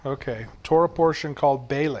Okay, Torah portion called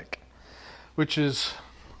Balak, which is,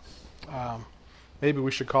 maybe we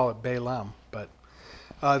should call it Balaam, but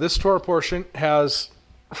this Torah portion has,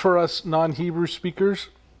 for us non-Hebrew speakers,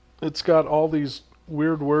 it's got all these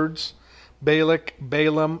weird words, Balak,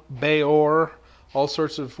 Balaam, Beor, all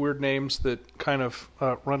sorts of weird names that kind of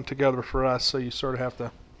run together for us, so you sort of have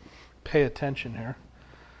to pay attention here.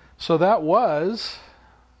 So that was,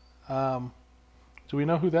 do we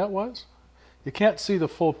know who that was? You can't see the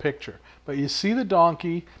full picture, but you see the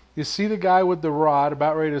donkey, you see the guy with the rod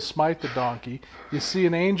about ready to smite the donkey, you see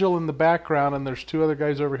an angel in the background, and there's two other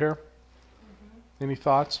guys over here. Mm-hmm. Any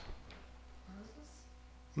thoughts?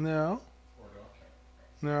 No.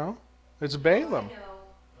 No. It's Balaam.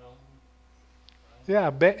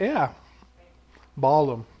 Yeah,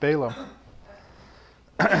 Balaam.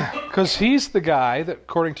 Because he's the guy that,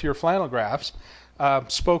 according to your flannel graphs,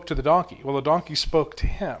 spoke to the donkey. Well, the donkey spoke to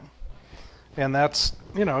him. And that's,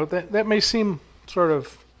 that may seem sort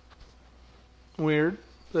of weird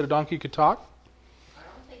that a donkey could talk. I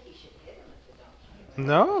don't think he should hit him if the donkey.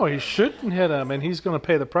 No, he shouldn't hit him, and he's going to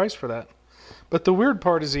pay the price for that. But the weird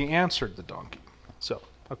part is he answered the donkey. So,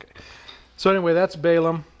 okay. So anyway, that's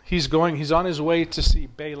Balaam. He's on his way to see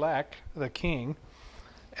Balak, the king,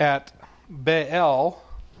 at Baal,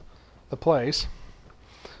 the place.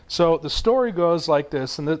 So the story goes like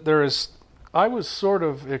this, and I was sort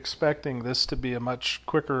of expecting this to be a much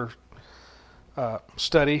quicker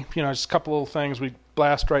study. Just a couple little things. We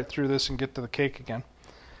blast right through this and get to the cake again.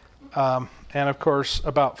 And of course,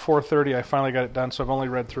 about 4:30, I finally got it done, so I've only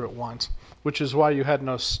read through it once, which is why you had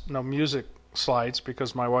no music slides,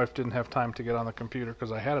 because my wife didn't have time to get on the computer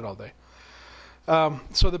because I had it all day.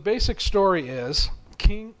 So the basic story is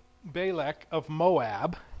King Balak of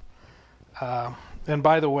Moab, and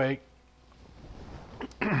by the way,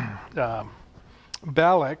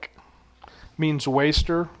 Balak means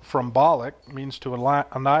waster, from Balak means to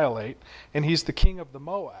annihilate, and he's the king of the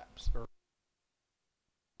Moabs.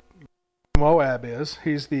 Moab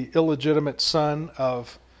he's the illegitimate son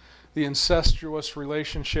of the incestuous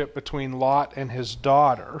relationship between Lot and his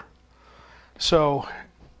daughter. So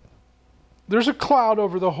there's a cloud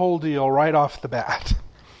over the whole deal right off the bat.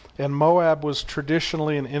 And Moab was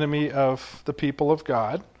traditionally an enemy of the people of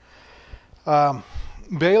God.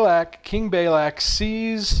 King Balak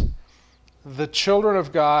sees the children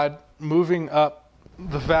of God moving up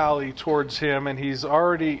the valley towards him, and he's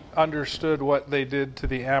already understood what they did to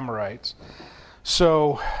the Amorites.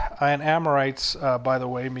 So, and Amorites, by the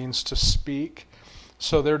way, means to speak.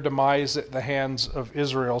 So their demise at the hands of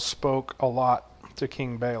Israel spoke a lot to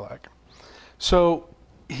King Balak. So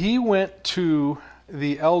he went to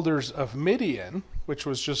the elders of Midian, which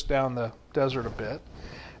was just down the desert a bit,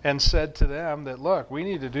 and said to them that, look, we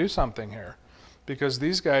need to do something here because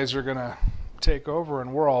these guys are going to take over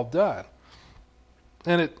and we're all done.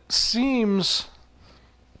 And it seems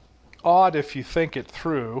odd if you think it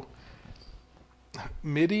through.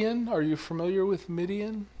 Midian, are you familiar with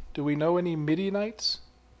Midian? Do we know any Midianites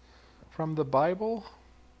from the Bible?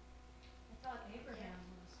 I thought Abraham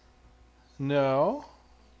was. No,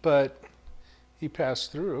 but he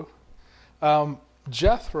passed through.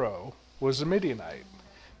 Jethro was a Midianite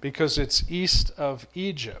because it's east of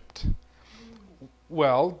Egypt.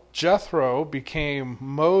 Well, Jethro became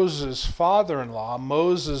Moses' father-in-law.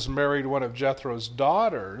 Moses married one of Jethro's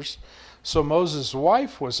daughters, so Moses'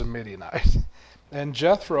 wife was a Midianite. And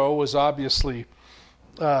Jethro was obviously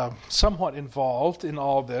somewhat involved in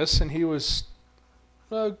all this, and he was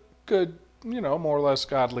a good, more or less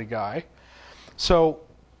godly guy. So,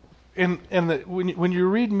 when you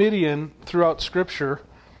read Midian throughout Scripture,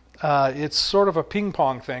 it's sort of a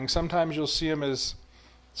ping-pong thing. Sometimes you'll see him as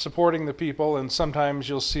supporting the people, and sometimes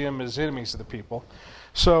you'll see them as enemies of the people.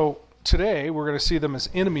 So today we're going to see them as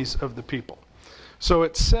enemies of the people. So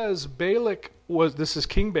it says this is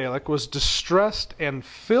King Balak, was distressed and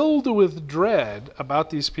filled with dread about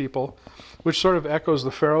these people, which sort of echoes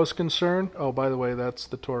the Pharaoh's concern. Oh, by the way, that's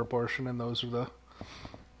the Torah portion, and those are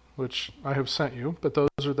which I have sent you, but those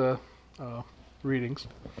are the readings.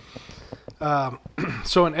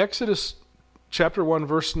 So in Exodus chapter 1,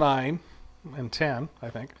 verse 9, and 10, I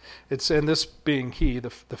think. It's, and this being he, the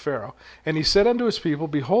Pharaoh. And he said unto his people,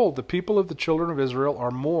 behold, the people of the children of Israel are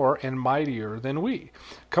more and mightier than we.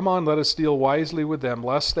 Come on, let us deal wisely with them,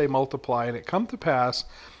 lest they multiply. And it come to pass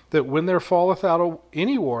that when there falleth out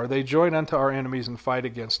any war, they join unto our enemies and fight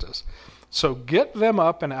against us. So get them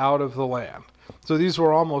up and out of the land. So these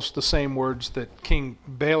were almost the same words that King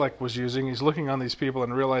Balak was using. He's looking on these people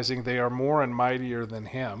and realizing they are more and mightier than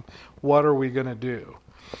him. What are we going to do?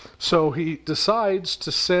 So he decides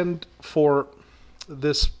to send for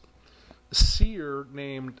this seer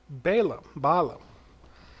named Balaam.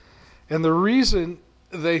 And the reason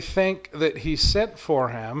they think that he sent for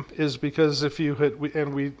him is because if you had,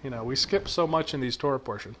 we skip so much in these Torah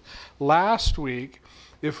portions. Last week,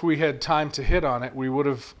 if we had time to hit on it, we would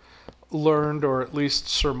have learned or at least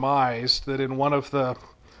surmised that in one of the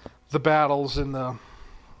battles in the,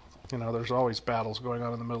 there's always battles going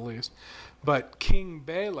on in the Middle East, but King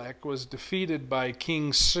Balak was defeated by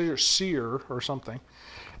King Seir or something,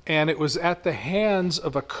 and it was at the hands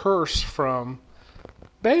of a curse from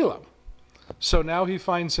Balaam. So now he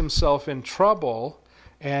finds himself in trouble,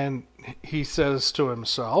 and he says to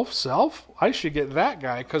himself, I should get that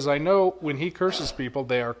guy, because I know when he curses people,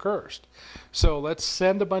 they are cursed. So let's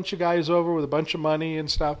send a bunch of guys over with a bunch of money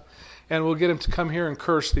and stuff, and we'll get him to come here and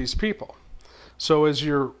curse these people. So as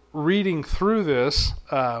you're reading through this,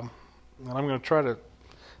 and I'm going to try to,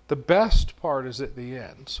 the best part is at the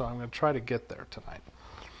end, so I'm going to try to get there tonight.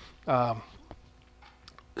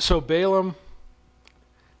 So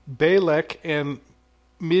Balak and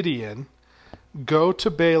Midian go to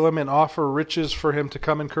Balaam and offer riches for him to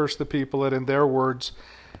come and curse the people, and in their words,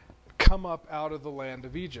 come up out of the land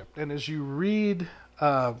of Egypt. And as you read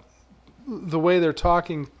the way they're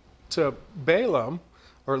talking to Balaam,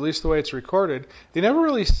 or at least the way it's recorded, they never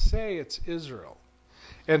really say it's Israel.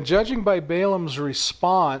 And judging by Balaam's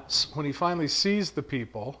response when he finally sees the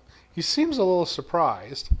people, he seems a little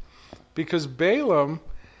surprised, because Balaam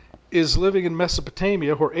is living in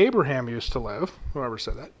Mesopotamia, where Abraham used to live, whoever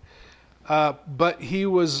said that. But he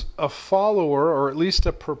was a follower, or at least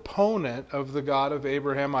a proponent, of the God of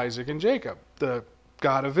Abraham, Isaac, and Jacob, the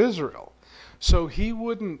God of Israel. So he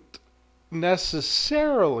wouldn't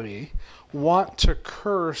necessarily want to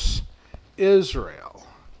curse Israel.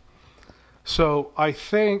 So I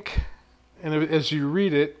think, and as you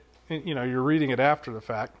read it, you're reading it after the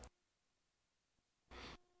fact,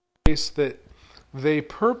 that they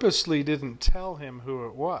purposely didn't tell him who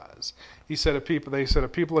it was. They said a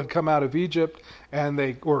people had come out of Egypt and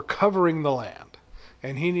they were covering the land,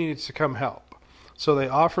 and he needed to come help. So they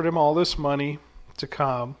offered him all this money to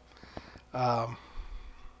come.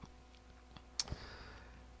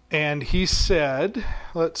 And he said,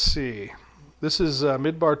 let's see, this is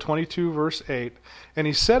Midbar 22, verse 8. And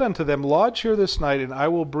he said unto them, Lodge here this night, and I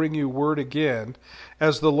will bring you word again,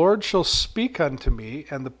 as the Lord shall speak unto me.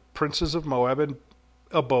 And the princes of Moab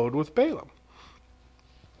abode with Balaam.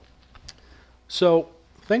 So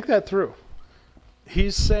think that through.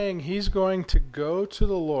 He's saying he's going to go to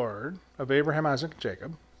the Lord of Abraham, Isaac, and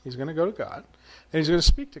Jacob. He's going to go to God, and he's going to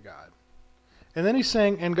speak to God. And then he's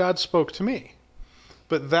saying, and God spoke to me.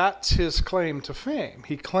 But that's his claim to fame.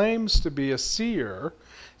 He claims to be a seer,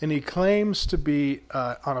 and he claims to be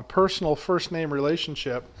on a personal first-name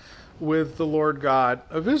relationship with the Lord God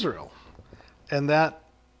of Israel. And that,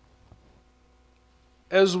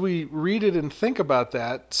 as we read it and think about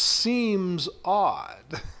that, seems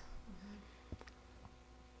odd.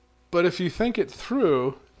 But if you think it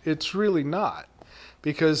through, it's really not.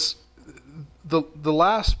 Because the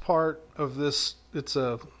last part of this, it's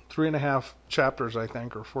a 3.5 chapters, I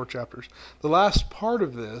think, or 4 chapters. The last part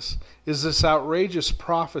of this is this outrageous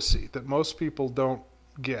prophecy that most people don't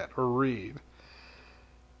get or read.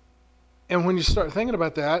 And when you start thinking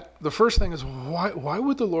about that, the first thing is, why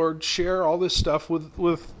would the Lord share all this stuff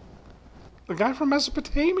with a guy from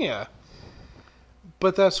Mesopotamia?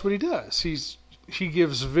 But that's what he does. He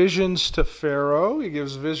gives visions to Pharaoh. He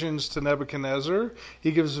gives visions to Nebuchadnezzar.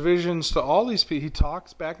 He gives visions to all these people. He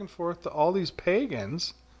talks back and forth to all these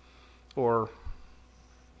pagans, or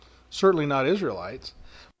certainly not Israelites,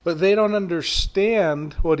 but they don't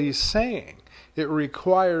understand what he's saying. It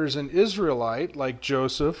requires an Israelite like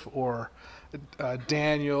Joseph or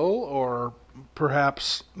Daniel, or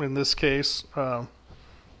perhaps in this case,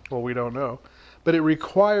 we don't know, but it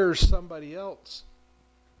requires somebody else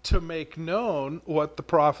to make known what the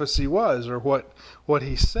prophecy was, or what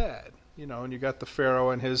he said. And you got the Pharaoh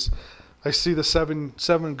and his, I see the seven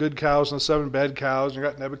good cows and the 7 bad cows, and you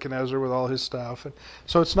got Nebuchadnezzar with all his stuff. And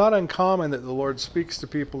so it's not uncommon that the Lord speaks to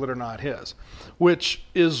people that are not his, which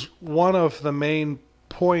is one of the main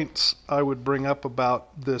points I would bring up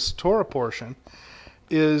about this Torah portion,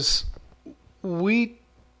 is we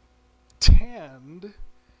tend,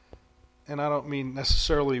 and I don't mean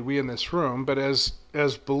necessarily we in this room, but as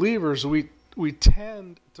believers, we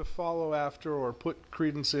tend to follow after or put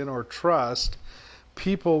credence in or trust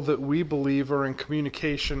people that we believe are in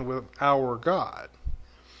communication with our God.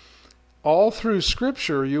 All through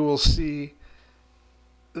Scripture, you will see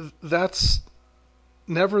that's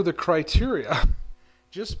never the criteria.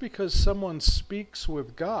 Just because someone speaks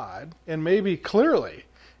with God, and maybe clearly,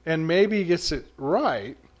 and maybe gets it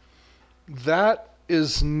right, that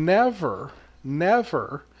is never,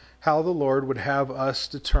 never how the Lord would have us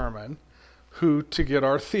determine who to get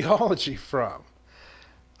our theology from.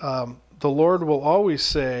 The Lord will always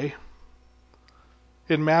say,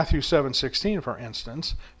 in Matthew 7:16, for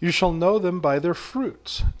instance, "You shall know them by their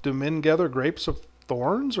fruits. Do men gather grapes of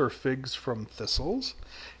thorns or figs from thistles?"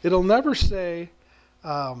 It'll never say,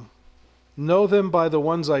 "Know them by the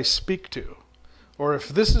ones I speak to." Or if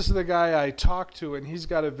this is the guy I talk to and he's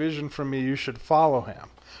got a vision from me, you should follow him.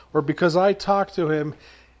 Or because I talk to him,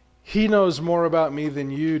 he knows more about me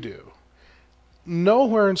than you do.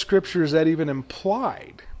 Nowhere in Scripture is that even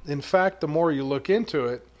implied. In fact, the more you look into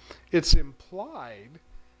it, it's implied,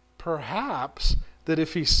 perhaps, that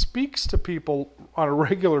if he speaks to people on a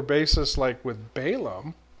regular basis like with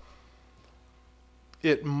Balaam,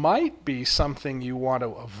 it might be something you want to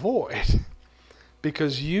avoid.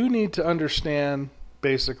 Because you need to understand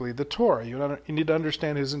basically the Torah. You need to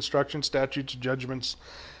understand his instructions, statutes, judgments,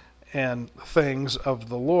 and things of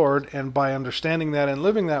the Lord. And by understanding that and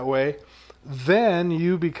living that way, then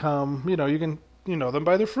you become, you know them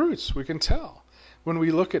by their fruits. We can tell. When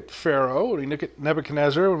we look at Pharaoh, when we look at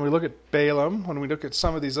Nebuchadnezzar, when we look at Balaam, when we look at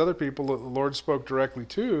some of these other people that the Lord spoke directly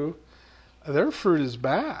to, their fruit is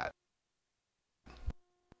bad.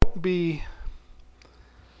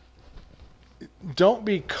 Don't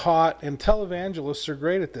be caught, and televangelists are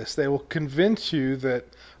great at this. They will convince you that,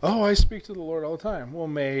 oh, I speak to the Lord all the time. Well,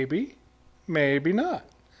 maybe not.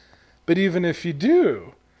 But even if you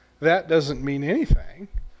do, that doesn't mean anything.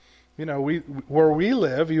 You know, where we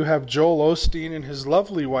live, you have Joel Osteen and his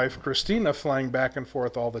lovely wife, Christina, flying back and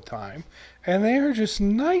forth all the time. And they are just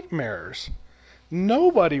nightmares.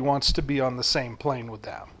 Nobody wants to be on the same plane with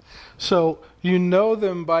them. So you know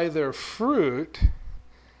them by their fruit.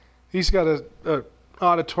 He's got a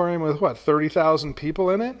auditorium with, 30,000 people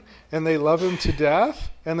in it? And they love him to death?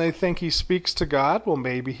 And they think he speaks to God? Well,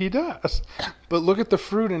 maybe he does. But look at the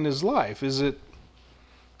fruit in his life. Is it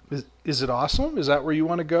awesome? Is that where you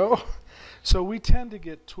want to go? So we tend to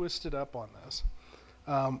get twisted up on this.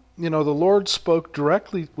 The Lord spoke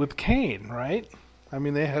directly with Cain, right? I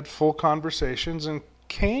mean, they had full conversations, and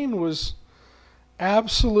Cain was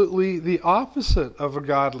absolutely the opposite of a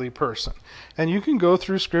godly person. And you can go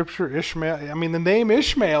through Scripture, Ishmael. I mean, the name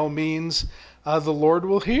Ishmael means the Lord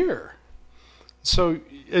will hear. So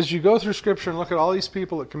as you go through Scripture and look at all these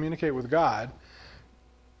people that communicate with God,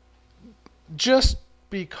 just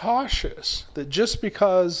be cautious that just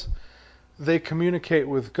because they communicate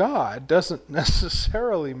with God doesn't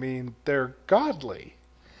necessarily mean they're godly.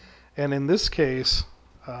 And in this case,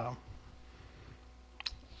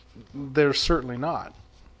 they're certainly not.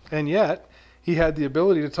 And yet, he had the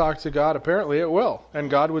ability to talk to God apparently at will, and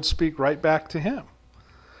God would speak right back to him.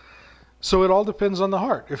 So it all depends on the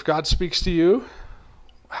heart. If God speaks to you,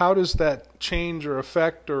 how does that change or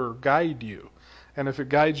affect or guide you? And if it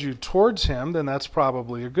guides you towards him, then that's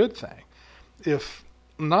probably a good thing. If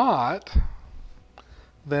not,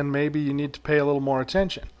 then maybe you need to pay a little more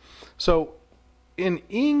attention. So in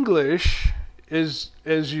English, as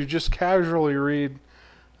you just casually read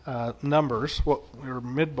Numbers, or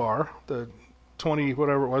Midbar, the 20,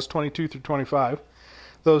 whatever it was, 22 through 25,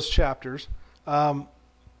 those chapters,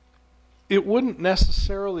 it wouldn't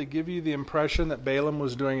necessarily give you the impression that Balaam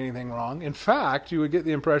was doing anything wrong. In fact, you would get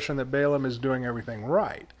the impression that Balaam is doing everything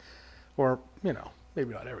right. Or,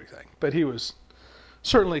 maybe not everything, but he was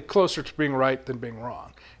certainly closer to being right than being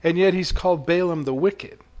wrong. And yet he's called Balaam the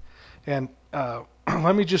wicked. And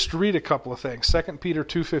let me just read a couple of things. 2 Peter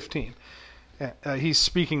 2:15. He's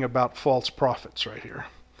speaking about false prophets right here.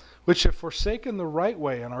 "Which have forsaken the right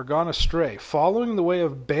way and are gone astray, following the way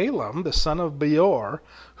of Balaam, the son of Beor,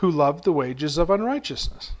 who loved the wages of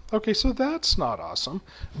unrighteousness." Okay, so that's not awesome.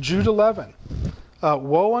 Jude 11.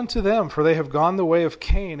 "Woe unto them, for they have gone the way of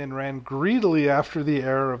Cain, and ran greedily after the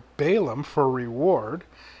error of Balaam for reward,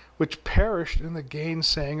 which perished in the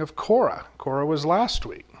gainsaying of Korah." Korah was last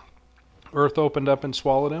week. Earth opened up and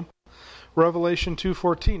swallowed him. Revelation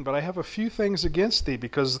 2:14. "But I have a few things against thee,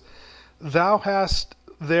 because thou hast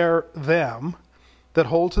there them that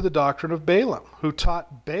hold to the doctrine of Balaam, who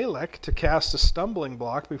taught Balak to cast a stumbling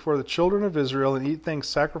block before the children of Israel, and eat things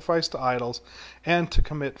sacrificed to idols, and to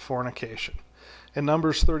commit fornication." In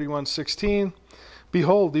Numbers 31:16,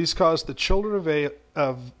 "Behold, these caused the children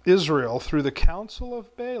of Israel through the counsel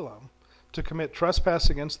of Balaam to commit trespass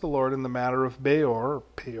against the Lord in the matter of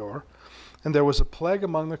Peor, and there was a plague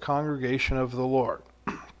among the congregation of the Lord."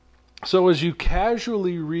 So as you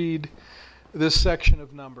casually read this section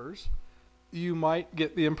of Numbers, you might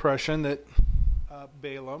get the impression that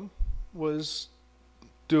Balaam was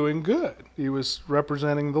doing good. He was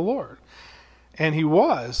representing the Lord. And he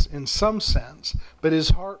was, in some sense, but his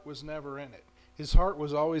heart was never in it. His heart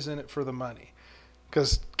was always in it for the money.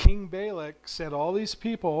 Because King Balak sent all these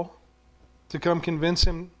people to come convince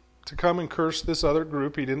him to come and curse this other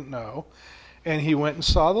group he didn't know. And he went and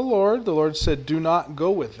saw the Lord. The Lord said, do not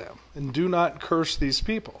go with them and do not curse these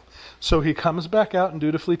people. So he comes back out and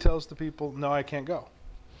dutifully tells the people, no, I can't go.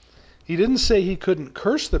 He didn't say he couldn't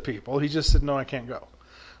curse the people. He just said, no, I can't go.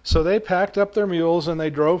 So they packed up their mules and they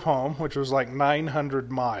drove home, which was like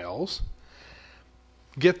 900 miles.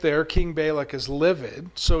 Get there, King Balak is livid,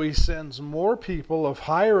 so he sends more people of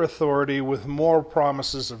higher authority with more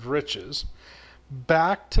promises of riches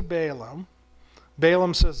back to Balaam.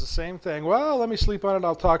 Balaam says the same thing. Well, let me sleep on it.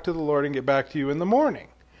 I'll talk to the Lord and get back to you in the morning.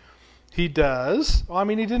 He does. Well, I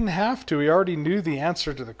mean, he didn't have to. He already knew the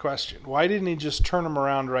answer to the question. Why didn't he just turn him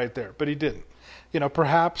around right there? But he didn't. You know,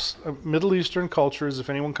 perhaps a Middle Eastern culture is if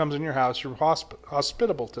anyone comes in your house, you're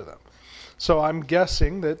hospitable to them. So I'm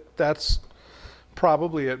guessing that that's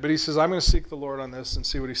probably it. But he says, I'm going to seek the Lord on this and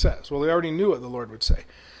see what he says. Well, he already knew what the Lord would say.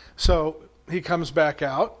 So he comes back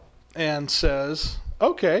out and says,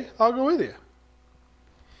 okay, I'll go with you.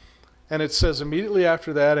 And it says immediately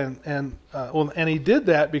after that, and he did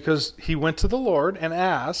that because he went to the Lord and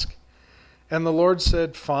asked, and the Lord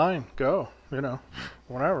said, fine, go,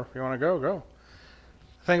 whenever you want to go, go.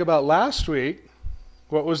 Think about last week,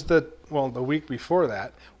 the week before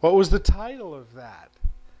that, what was the title of that?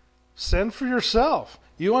 Send for yourself.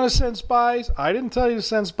 You want to send spies? I didn't tell you to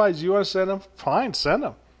send spies. You want to send them? Fine, send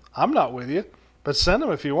them. I'm not with you, but send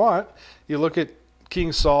them if you want. You look at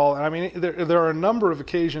King Saul, and I mean, there are a number of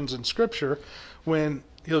occasions in Scripture when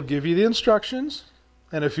he'll give you the instructions,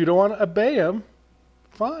 and if you don't want to obey him,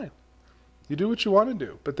 fine. You do what you want to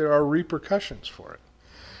do, but there are repercussions for it.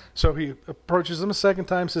 So he approaches them a second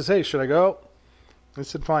time, says, hey, should I go? They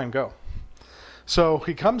said, fine, go. So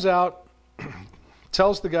he comes out,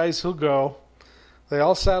 tells the guys he'll go. They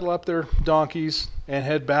all saddle up their donkeys and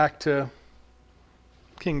head back to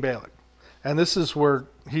King Balak. And this is where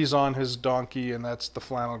he's on his donkey, and that's the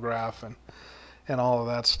flannel graph and all of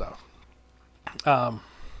that stuff.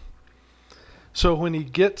 So when he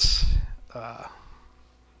gets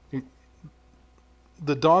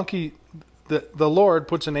the donkey, the Lord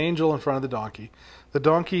puts an angel in front of the donkey. The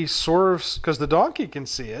donkey swerves, because the donkey can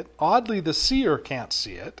see it. Oddly, the seer can't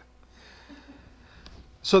see it.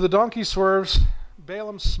 So the donkey swerves.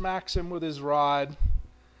 Balaam smacks him with his rod.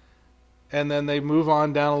 And then they move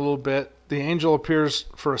on down a little bit. The angel appears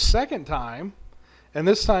for a second time. And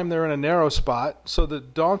this time they're in a narrow spot. So the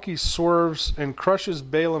donkey swerves and crushes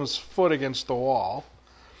Balaam's foot against the wall.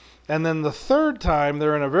 And then the third time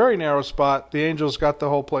they're in a very narrow spot. The angel's got the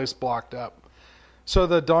whole place blocked up. So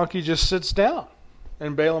the donkey just sits down.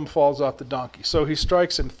 And Balaam falls off the donkey. So he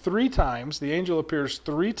strikes him 3 times. The angel appears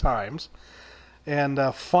 3 times. And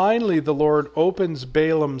finally the Lord opens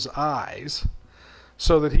Balaam's eyes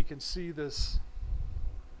so that he can see this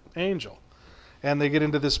angel. And they get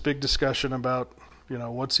into this big discussion about,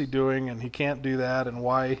 what's he doing, and he can't do that, and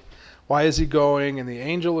why is he going? And the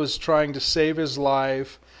angel is trying to save his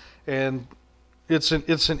life. And it's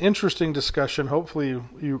an interesting discussion. Hopefully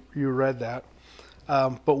you read that.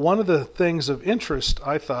 But one of the things of interest,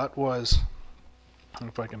 I thought, was,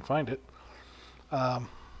 if I can find it,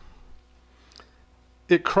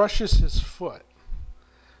 it crushes his foot.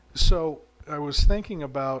 So I was thinking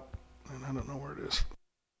about, and I don't know where it is,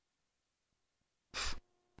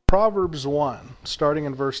 Proverbs 1, starting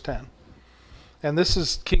in verse 10. And this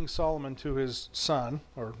is King Solomon to his son,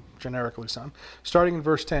 or generically son. Starting in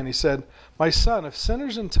verse 10, he said, my son, if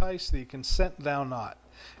sinners entice thee, consent thou not.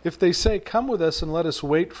 If they say, come with us and let us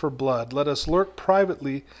wait for blood, let us lurk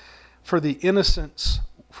privately for the innocent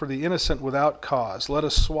without cause. Let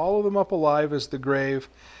us swallow them up alive as the grave,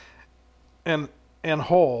 and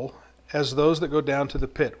whole as those that go down to the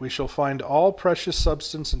pit. We shall find all precious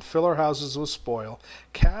substance and fill our houses with spoil.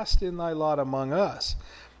 Cast in thy lot among us,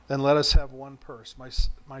 and let us have one purse.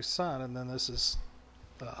 My son, and then this is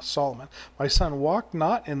Solomon, my son, walk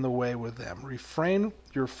not in the way with them. Refrain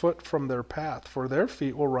your foot from their path, for their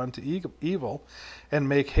feet will run to evil and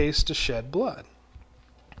make haste to shed blood.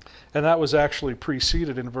 And that was actually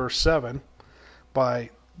preceded in verse 7 by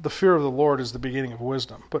the fear of the Lord is the beginning of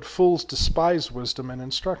wisdom, but fools despise wisdom and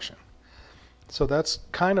instruction. So that's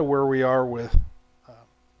kind of where we are with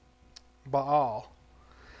Baal.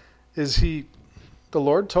 The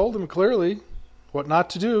Lord told him clearly what not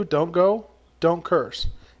to do. Don't go, don't curse.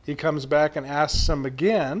 He comes back and asks them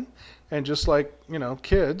again, and just like,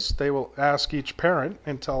 kids, they will ask each parent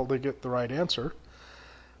until they get the right answer.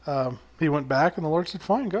 He went back, and the Lord said,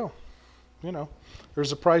 fine, go.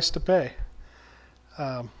 There's a price to pay.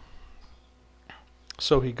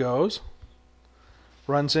 So he goes,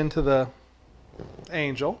 runs into the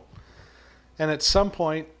angel, and at some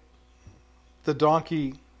point, the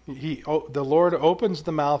donkey, the Lord opens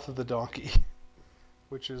the mouth of the donkey,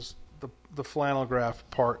 which is the flannel graph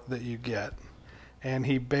part that you get. And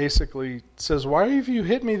he basically says, why have you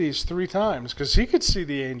hit me these 3 times? Because he could see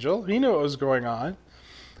the angel. He knew what was going on.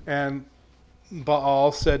 And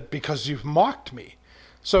Baal said, because you've mocked me.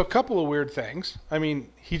 So a couple of weird things. I mean,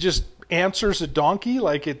 he just answers a donkey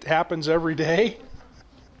like it happens every day.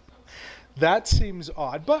 That seems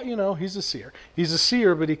odd. But, he's a seer. He's a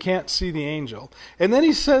seer, but he can't see the angel. And then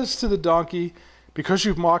he says to the donkey, because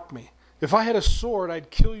you've mocked me, if I had a sword,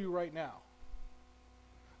 I'd kill you right now.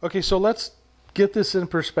 Okay, so let's get this in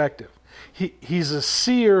perspective. He's a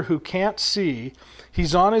seer who can't see.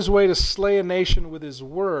 He's on his way to slay a nation with his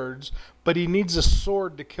words, but he needs a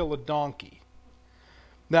sword to kill a donkey.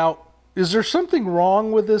 Now, is there something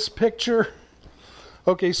wrong with this picture?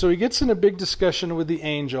 Okay, so he gets in a big discussion with the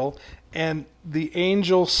angel, and the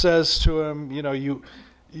angel says to him,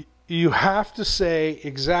 you have to say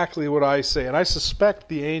exactly what I say. And I suspect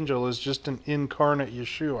the angel is just an incarnate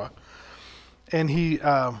Yeshua. And he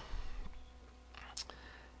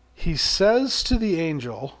says to the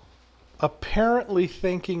angel, apparently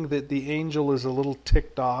thinking that the angel is a little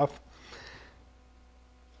ticked off,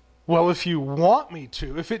 well, if you want me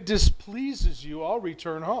to, if it displeases you, I'll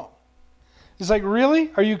return home. He's like,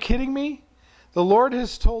 really? Are you kidding me? The Lord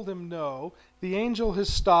has told him no. The angel has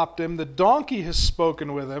stopped him. The donkey has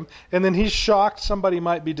spoken with him. And then he's shocked somebody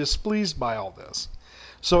might be displeased by all this.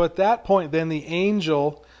 So at that point, then the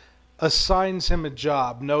angel assigns him a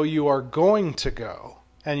job. No, you are going to go.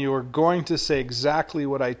 And you are going to say exactly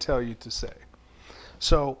what I tell you to say.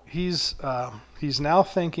 So he's now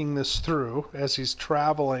thinking this through as he's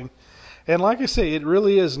traveling. And like I say, it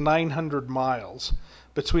really is 900 miles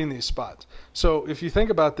between these spots. So if you think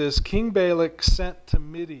about this, King Balak sent to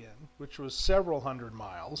Midian, which was several hundred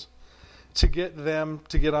miles, to get them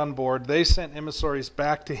to get on board. They sent emissaries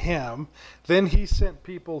back to him. Then he sent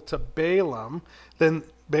people to Balaam. Then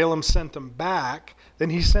Balaam sent them back. Then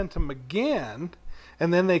he sent them again.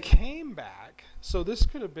 And then they came back. So this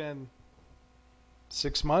could have been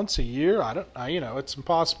 6 months, a year. It's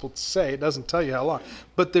impossible to say. It doesn't tell you how long.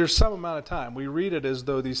 But there's some amount of time. We read it as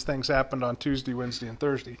though these things happened on Tuesday, Wednesday, and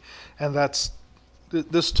Thursday. And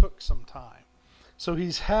this took some time. So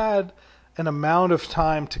he's had an amount of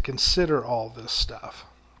time to consider all this stuff.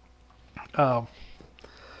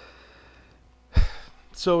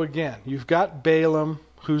 So again, you've got Balaam,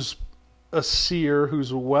 who's a seer,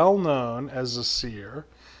 who's well known as a seer,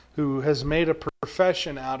 who has made a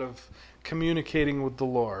profession out of communicating with the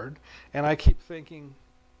Lord. And I keep thinking,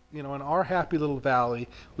 in our happy little valley,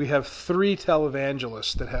 we have 3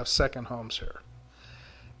 televangelists that have second homes here.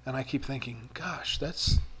 And I keep thinking, gosh,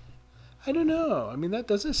 I don't know. I mean,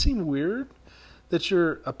 does it seem weird that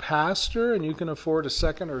you're a pastor and you can afford a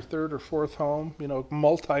second or third or fourth home,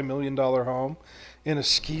 multi-million-dollar home in a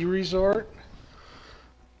ski resort?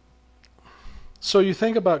 So you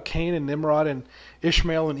think about Cain and Nimrod and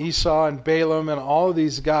Ishmael and Esau and Balaam and all of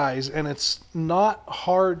these guys, and it's not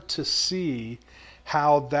hard to see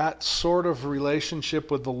how that sort of relationship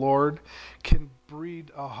with the Lord can breed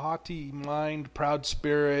a haughty mind, proud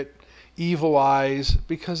spirit, evil eyes,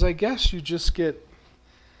 because I guess you just get,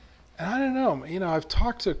 and I don't know, I've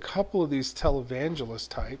talked to a couple of these televangelist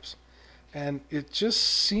types, and it just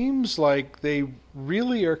seems like they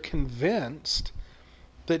really are convinced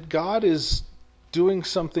that God is doing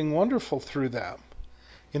something wonderful through them.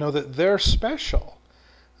 That they're special,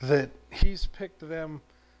 that he's picked them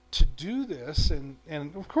to do this. And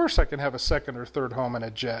of course I can have a second or third home and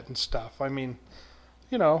a jet and stuff. I mean,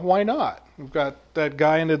 why not? We've got that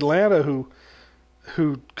guy in Atlanta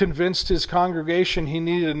who convinced his congregation he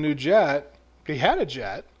needed a new jet. He had a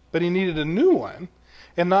jet, but he needed a new one.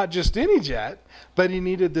 And not just any jet, but he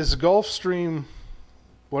needed this Gulfstream,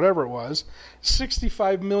 whatever it was,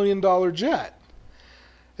 $65 million jet.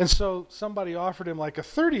 And so somebody offered him like a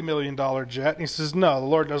 $30 million jet, and he says, no, the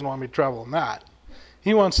Lord doesn't want me to travel in that.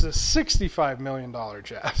 He wants this $65 million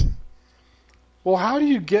jet. Well, how do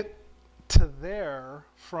you get to there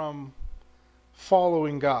from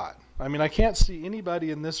following God? I mean, I can't see anybody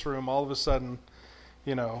in this room all of a sudden,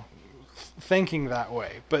 thinking that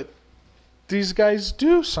way. But these guys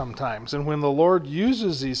do sometimes. And when the Lord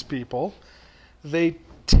uses these people, they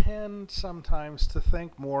tend sometimes to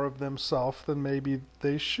think more of themselves than maybe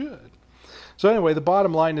they should. So anyway, the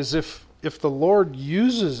bottom line is if the Lord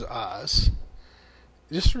uses us,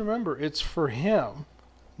 just remember it's for him,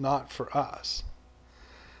 not for us.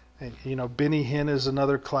 And Benny Hinn is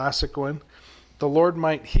another classic one. the Lord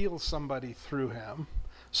might heal somebody through him.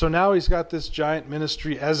 So now he's got this giant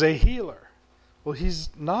ministry as a healer. Well, he's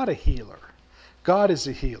not a healer. God is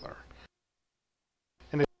a healer.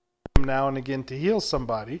 And it's him now and again to heal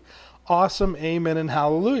somebody. Awesome, amen, and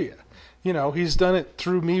hallelujah. He's done it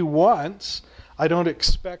through me once. I don't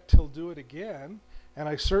expect he'll do it again. And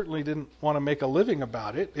I certainly didn't want to make a living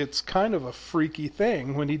about it. It's kind of a freaky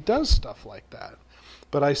thing when he does stuff like that.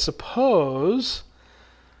 But I suppose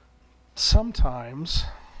sometimes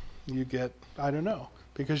you get, I don't know,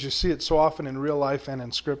 because you see it so often in real life and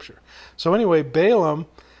in Scripture. So anyway, Balaam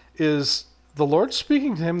is the Lord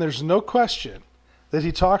speaking to him. There's no question that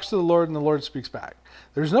he talks to the Lord and the Lord speaks back.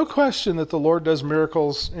 There's no question that the Lord does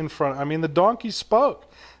miracles in front. I mean, the donkey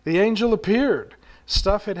spoke. The angel appeared.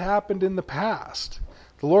 Stuff had happened in the past.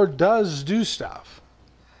 The Lord does do stuff.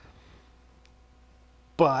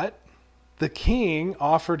 But the king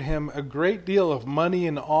offered him a great deal of money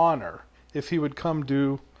and honor if he would come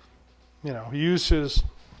use his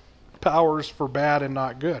powers for bad and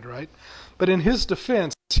not good, right? But in his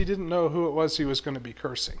defense, he didn't know who it was he was going to be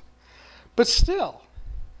cursing. But still,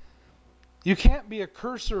 you can't be a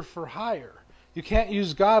cursor for hire. You can't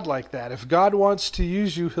use God like that. If God wants to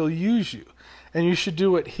use you, he'll use you. And you should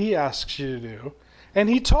do what he asks you to do. And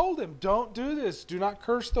he told him, don't do this. Do not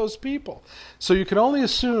curse those people. So you can only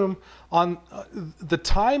assume on the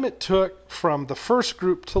time it took from the first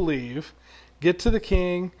group to leave, get to the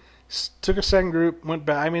king, took a second group, went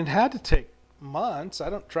back. I mean, it had to take months. I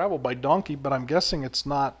don't travel by donkey, but I'm guessing it's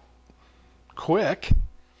not quick.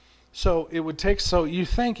 So it would take, so you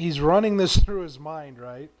think he's running this through his mind,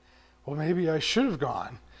 right? Well, maybe I should have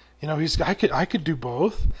gone. I could do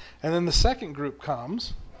both. And then the second group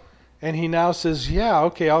comes, and he now says, yeah,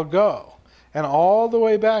 okay, I'll go. And all the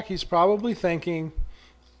way back, he's probably thinking,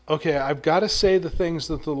 okay, I've got to say the things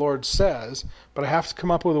that the Lord says, but I have to come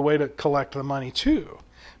up with a way to collect the money too.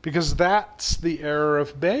 Because that's the error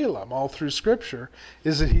of Balaam all through Scripture,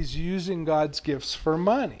 is that he's using God's gifts for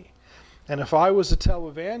money. And if I was a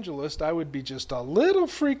televangelist, I would be just a little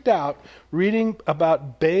freaked out reading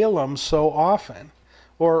about Balaam so often.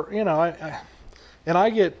 Or, and I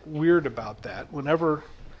get weird about that. Whenever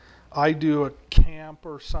I do a camp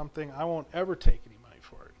or something, I won't ever take any money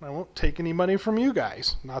for it. I won't take any money from you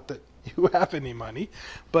guys. Not that you have any money,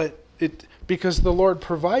 but because the Lord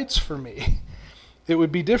provides for me. It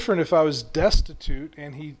would be different if I was destitute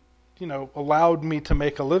and he, allowed me to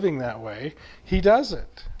make a living that way. He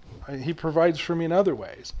doesn't. He provides for me in other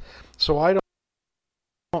ways. So I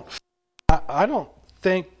don't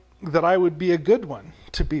think that I would be a good one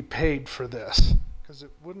to be paid for this, because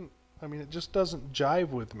it just doesn't jive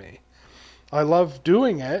with me. I love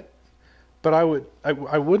doing it, but I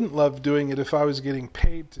wouldn't love doing it if I was getting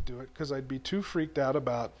paid to do it, because I'd be too freaked out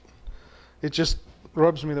about it. Just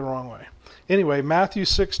rubs me the wrong way. Anyway, Matthew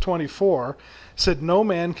 6:24 said, no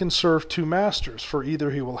man can serve two masters, for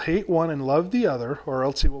either he will hate one and love the other, or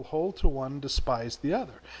else he will hold to one and despise the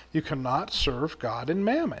other. You cannot serve God and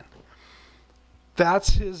mammon.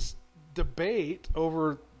 That's his debate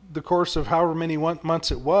over the course of however many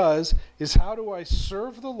months it was, is how do I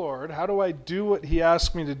serve the Lord? How do I do what he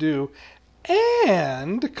asked me to do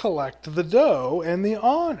and collect the dough and the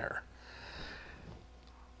honor?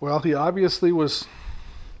 Well, he obviously was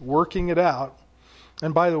working it out.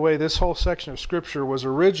 And by the way, this whole section of Scripture was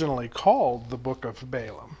originally called the Book of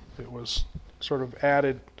Balaam. It was sort of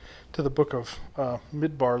added to the Book of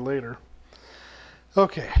Midbar later.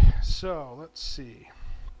 Okay, so let's see.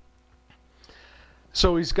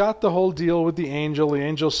 So he's got the whole deal with the angel. The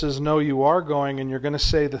angel says, no, you are going, and you're going to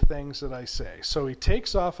say the things that I say. So he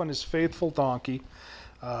takes off on his faithful donkey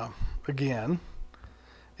again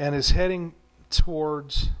and is heading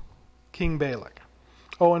towards King Balak.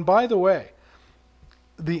 Oh, and by the way,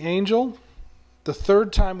 the angel, the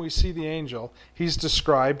third time we see the angel, he's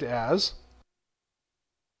described as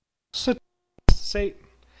Satan,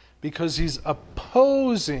 because he's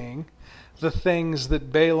opposing the things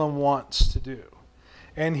that Balaam wants to do.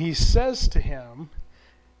 And he says to him,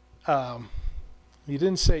 he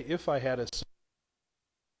didn't say, if I had a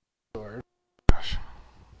sword.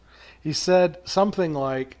 He said something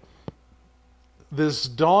like, this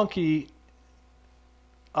donkey,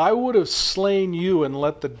 I would have slain you and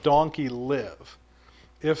let the donkey live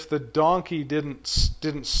if the donkey didn't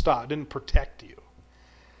stop, didn't protect you.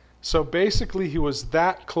 So basically he was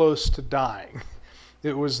that close to dying.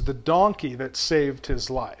 It was the donkey that saved his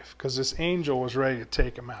life, because this angel was ready to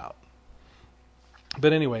take him out.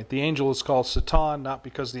 But anyway, the angel is called Satan, not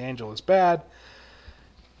because the angel is bad,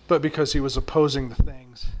 but because he was opposing the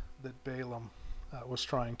things that Balaam was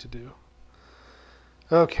trying to do.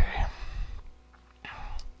 Okay.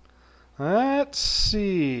 Let's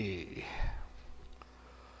see.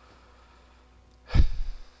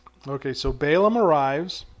 Okay, so Balaam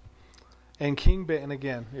arrives, and and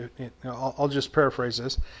again, I'll just paraphrase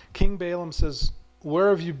this. King Balaam says,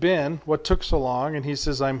 "Where have you been? What took so long?" And he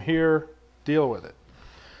says, "I'm here. Deal with it."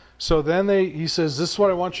 So then he says, "This is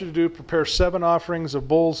what I want you to do. Prepare 7 offerings of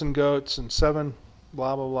bulls and goats and 7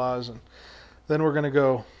 blah blah blahs, and then we're going to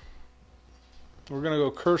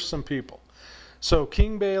go curse some people." So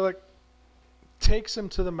King Balak takes him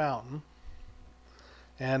to the mountain.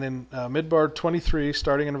 And in Midbar 23,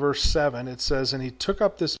 starting in verse 7, it says, "And he took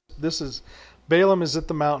up Balaam is at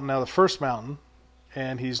the mountain, now the first mountain,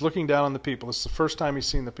 and he's looking down on the people. It's the first time he's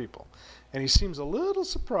seen the people. And he seems a little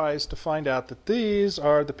surprised to find out that these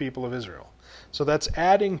are the people of Israel." So that's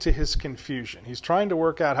adding to his confusion. He's trying to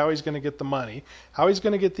work out how he's going to get the money, how he's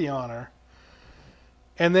going to get the honor,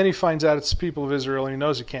 and then he finds out it's the people of Israel, and he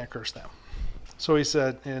knows he can't curse them. So he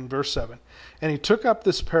said in verse 7, "And he took up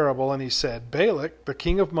this parable, and he said, Balak, the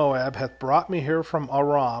king of Moab, hath brought me here from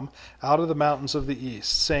Aram, out of the mountains of the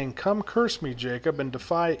east, saying, Come curse me, Jacob, and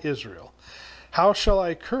defy Israel. How shall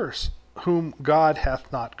I curse whom God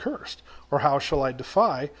hath not cursed? Or how shall I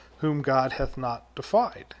defy whom God hath not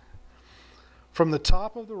defied? From the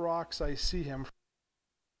top of the rocks I see him,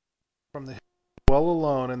 from the hills dwell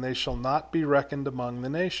alone, and they shall not be reckoned among the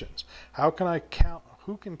nations.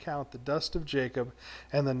 Who can count the dust of Jacob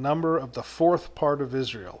and the number of the 4th part of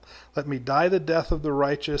Israel? Let me die the death of the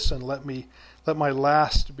righteous, and let my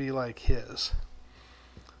last be like his."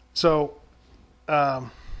 So,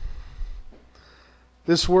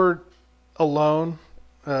 this word "alone,"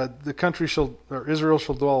 Israel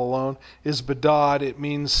shall dwell alone, is bedad. It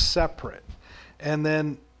means separate,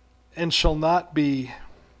 and shall not be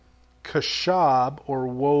kashab or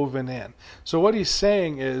woven in. So what he's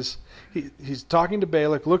saying is, he's talking to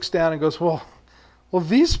Balak, looks down and goes, well,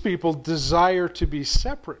 these people desire to be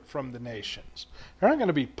separate from the nations. They're not going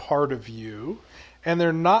to be part of you, and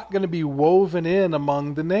they're not going to be woven in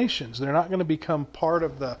among the nations. They're not going to become part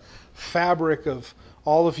of the fabric of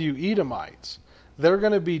all of you Edomites. They're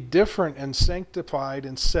going to be different and sanctified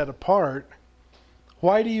and set apart.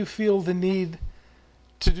 Why do you feel the need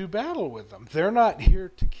to do battle with them? They're not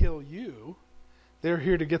here to kill you. They're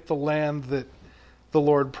here to get the land that the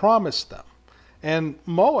Lord promised them. And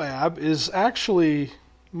Moab is actually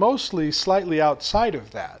mostly slightly outside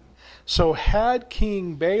of that. So had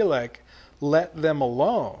King Balak let them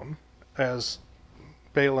alone, as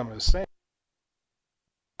Balaam is saying,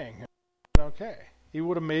 okay, he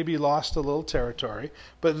would have maybe lost a little territory,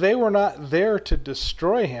 but they were not there to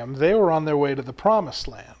destroy him. They were on their way to the promised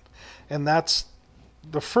land. And that's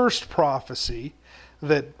the first prophecy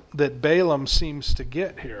that Balaam seems to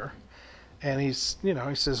get here. And he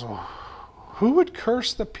says, well, who would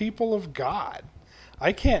curse the people of God?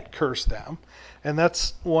 I can't curse them. And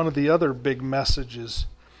that's one of the other big messages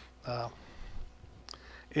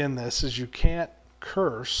in this, is you can't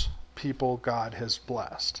curse people God has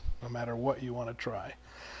blessed, no matter what you want to try.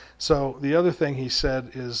 So the other thing he said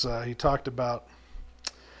is he talked about,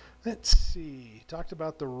 he talked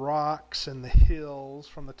about the rocks and the hills.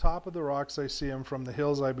 From the top of the rocks I see him, from the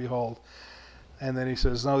hills I behold. And then he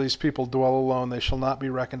says, no, these people dwell alone, they shall not be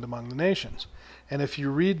reckoned among the nations. And if you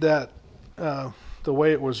read that the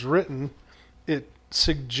way it was written, it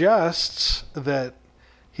suggests that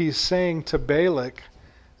he's saying to Balak,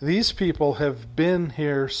 these people have been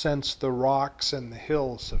here since the rocks and the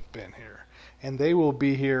hills have been here. And they will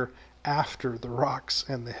be here after the rocks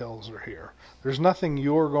and the hills are here. There's nothing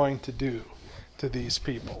you're going to do to these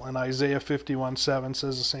people. And Isaiah 51:7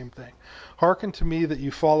 says the same thing. Hearken to me that you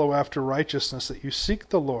follow after righteousness, that you seek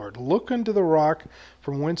the Lord. Look unto the rock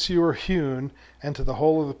from whence you are hewn, and to the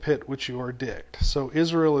hole of the pit which you are digged. So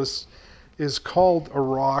Israel is called a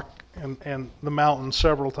rock and the mountain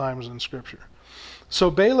several times in Scripture. So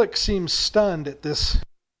Balak seems stunned at this.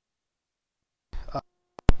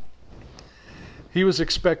 He was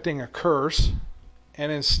expecting a curse,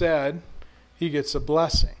 and instead he gets a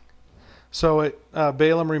blessing. So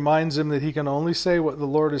Balaam reminds him that he can only say what the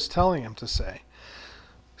Lord is telling him to say.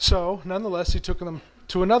 So, nonetheless, he took them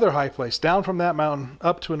to another high place, down from that mountain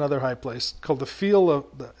up to another high place called the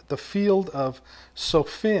field of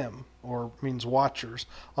Sophim, or means watchers,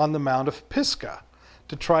 on the mount of Pisgah,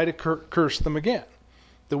 to try to curse them again.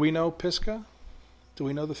 Do we know Pisgah? Do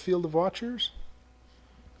we know the field of watchers?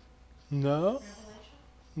 No.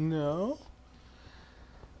 No.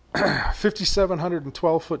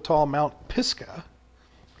 5,712-foot tall Mount Pisgah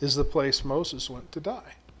is the place Moses went to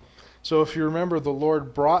die. So if you remember, the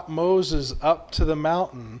Lord brought Moses up to the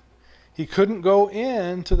mountain. He couldn't go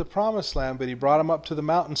into the promised land, but he brought him up to the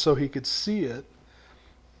mountain so he could see it.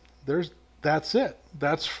 That's it.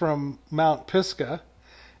 That's from Mount Pisgah,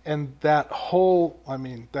 and that whole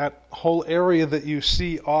area that you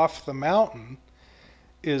see off the mountain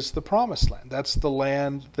is the promised land. That's the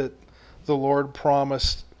land that the Lord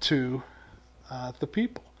promised to the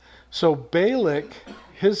people. So Balak,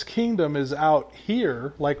 his kingdom is out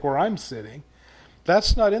here, like where I'm sitting.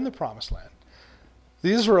 That's not in the promised land.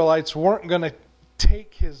 The Israelites weren't going to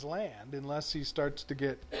take his land unless he starts to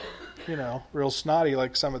get, real snotty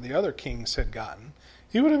like some of the other kings had gotten.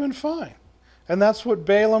 He would have been fine. And that's what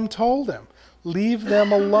Balaam told him. Leave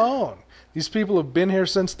them alone. These people have been here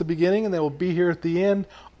since the beginning and they will be here at the end.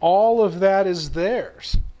 All of that is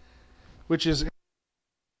theirs, which is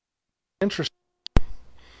interesting.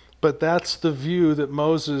 But that's the view that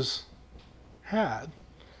Moses had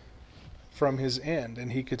from his end,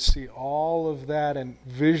 and he could see all of that and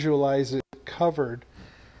visualize it covered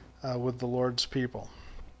with the Lord's people.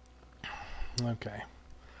 Okay.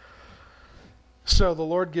 So the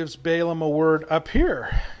Lord gives Balaam a word up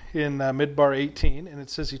here in Midbar 18, and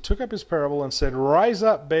it says, he took up his parable and said, rise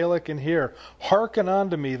up, Balak, and hear. Hearken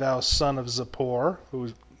unto me, thou son of Zippor.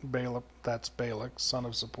 Who's Balak? That's Balak, son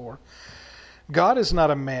of Zippor. God is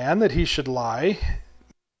not a man that he should lie.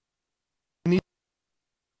 Neither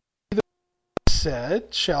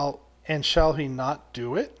said, shall he not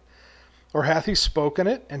do it? Or hath he spoken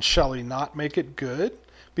it, and shall he not make it good?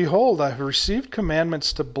 Behold, I have received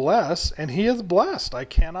commandments to bless, and he hath blessed. I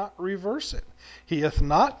cannot reverse it. He hath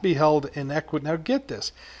not beheld iniquity. Now get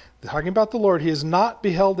this. Talking about the Lord, he has not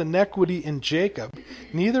beheld iniquity in Jacob,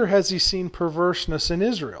 neither has he seen perverseness in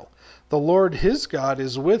Israel. The Lord his God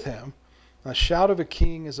is with him. A shout of a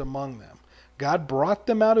king is among them. God brought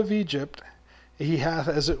them out of Egypt. He hath,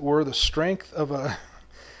 as it were, the strength of a...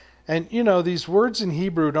 And, these words in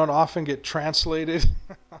Hebrew don't often get translated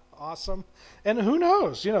awesome. And who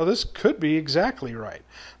knows? This could be exactly right.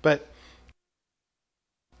 But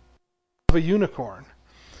of a unicorn.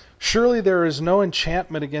 Surely there is no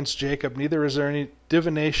enchantment against Jacob, neither is there any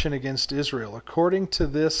divination against Israel. According to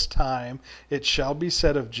this time it shall be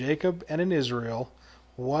said of Jacob and in Israel,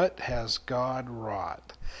 what has God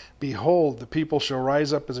wrought? Behold, the people shall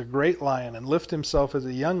rise up as a great lion, and lift himself as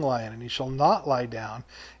a young lion, and he shall not lie down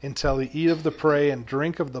until he eat of the prey and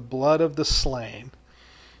drink of the blood of the slain.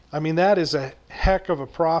 I mean, that is a heck of a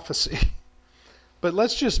prophecy. But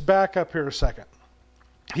let's just back up here a second.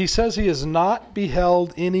 He says he has not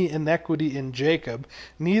beheld any iniquity in Jacob,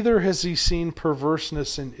 neither has he seen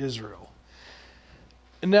perverseness in Israel.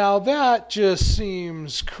 Now that just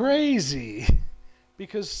seems crazy,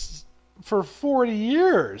 because for 40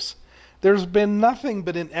 years there's been nothing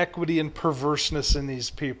but inequity and perverseness in these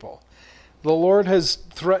people. The Lord has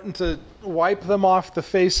threatened to wipe them off the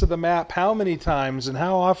face of the map how many times, and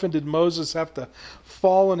how often did Moses have to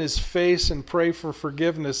fall on his face and pray for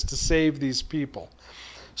forgiveness to save these people?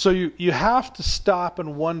 So you have to stop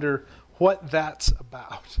and wonder what that's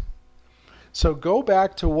about. So go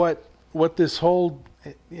back to what this whole...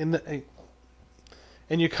 and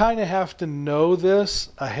you kind of have to know this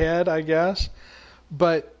ahead, I guess,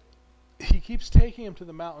 but he keeps taking him to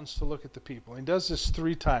the mountains to look at the people. He does this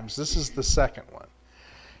 3 times. This is the second one.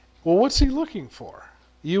 Well, what's he looking for?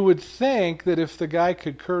 You would think that if the guy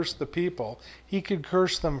could curse the people, he could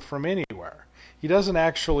curse them from anywhere. He doesn't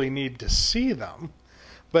actually need to see them,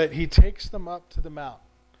 but he takes them up to the mountain,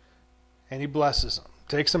 and he blesses them.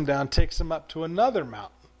 Takes them down, takes them up to another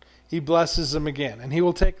mountain. He blesses them again, and he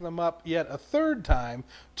will take them up yet a 3rd time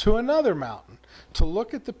to another mountain to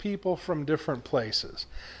look at the people from different places.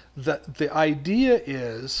 The idea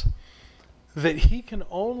is that he can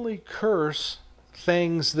only curse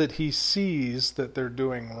things that he sees that they're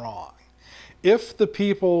doing wrong. If the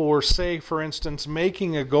people were, say, for instance,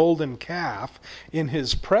 making a golden calf in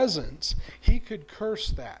his presence, he could curse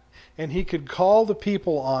that, and he could call the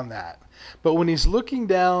people on that. But when he's looking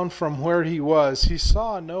down from where he was, he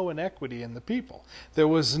saw no inequity in the people. There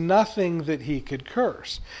was nothing that he could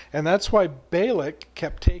curse. And that's why Balak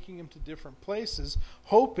kept taking him to different places,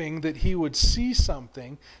 hoping that he would see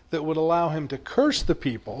something that would allow him to curse the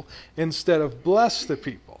people instead of bless the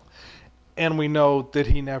people. And we know that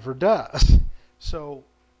he never does. So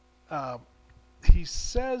he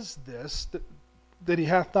says this, that he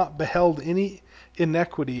hath not beheld any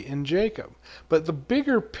inequity in Jacob. But the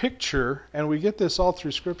bigger picture, and we get this all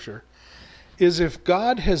through Scripture, is if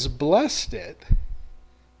God has blessed it,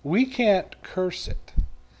 we can't curse it.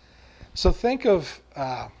 So think of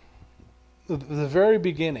the very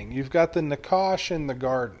beginning. You've got the Nakash in the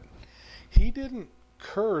garden. He didn't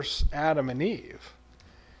curse Adam and Eve.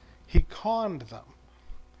 He conned them,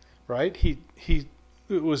 right? It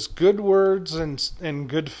was good words and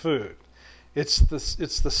good food. It's the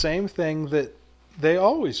same thing that they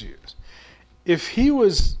always use. If he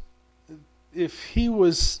was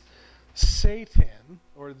Satan,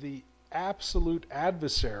 or the absolute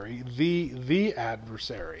adversary, the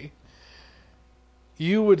adversary,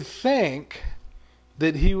 you would think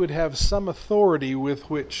that he would have some authority with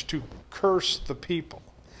which to curse the people.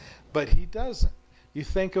 But he doesn't. You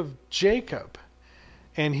think of Jacob,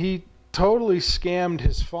 and he totally scammed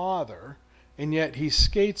his father, and yet he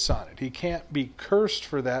skates on it. He can't be cursed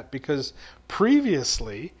for that because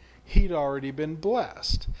previously he'd already been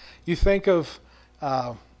blessed. You think of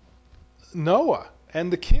Noah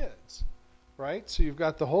and the kids, right? So you've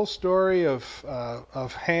got the whole story of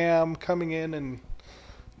Ham coming in and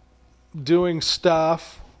doing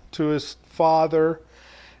stuff to his father,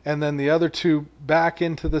 and then the other two back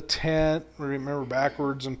into the tent, remember,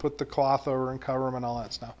 backwards, and put the cloth over and cover them and all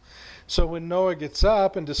that stuff. So when Noah gets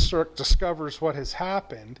up and discovers what has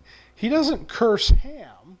happened, he doesn't curse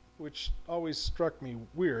Ham, which always struck me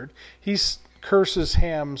weird. He curses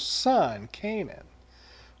Ham's son, Canaan.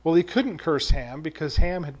 Well, he couldn't curse Ham because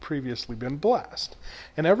Ham had previously been blessed.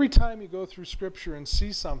 And every time you go through Scripture and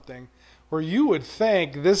see something where you would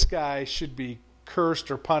think this guy should be cursed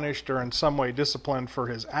or punished or in some way disciplined for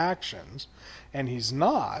his actions, and he's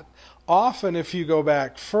not, often if you go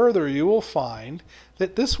back further, you will find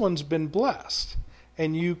that this one's been blessed,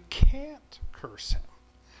 and you can't curse him.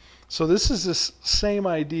 So this is the same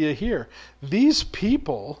idea here. These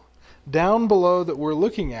people down below that we're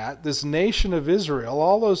looking at, this nation of Israel,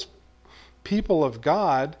 all those people of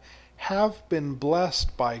God have been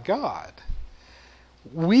blessed by God.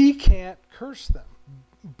 We can't curse them.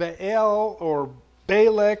 Baal or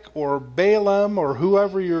Balak or Balaam or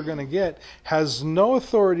whoever you're going to get has no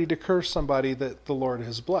authority to curse somebody that the Lord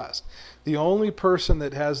has blessed. The only person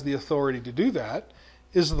that has the authority to do that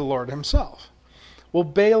is the Lord himself. Well,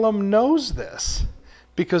 Balaam knows this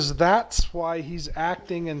because that's why he's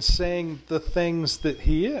acting and saying the things that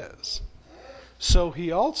he is. So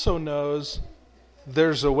he also knows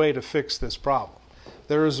there's a way to fix this problem.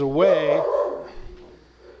 There is a way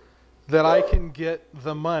that I can get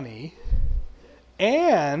the money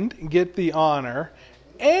and get the honor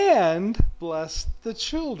and bless the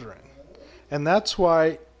children. And that's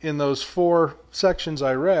why in those 4 sections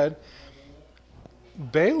I read,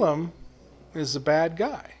 Balaam is a bad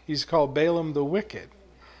guy. He's called Balaam the Wicked.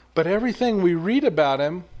 But everything we read about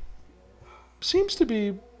him seems to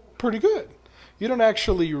be pretty good. You don't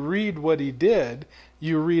actually read what he did,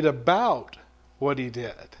 you read about what he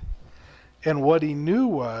did. And what he knew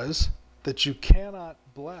was that you cannot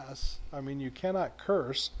you cannot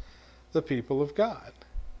curse the people of God.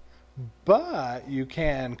 But you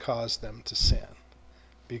can cause them to sin.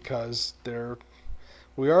 Because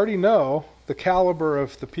we already know the caliber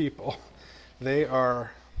of the people. They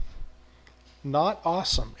are not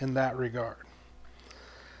awesome in that regard.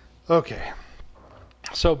 Okay.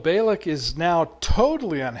 So Balak is now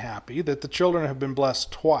totally unhappy that the children have been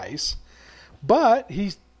blessed twice. But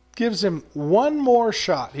he gives him one more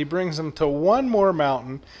shot. He brings him to one more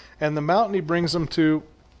mountain, and the mountain he brings him to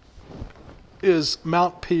is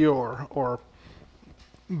Mount Peor, or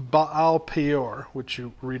Baal Peor, which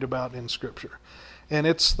you read about in Scripture. And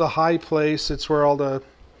it's the high place. It's where all the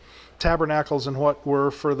tabernacles and what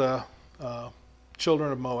were for the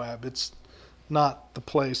children of Moab. It's not the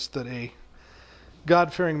place that a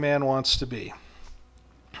God-fearing man wants to be.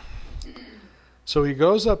 So he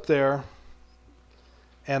goes up there,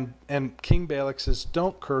 and King Balak says,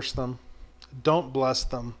 don't curse them, don't bless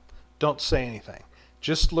them, don't say anything.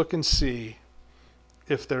 Just look and see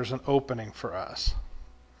if there's an opening for us.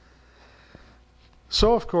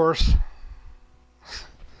 So, of course,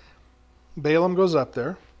 Balaam goes up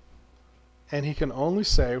there, and he can only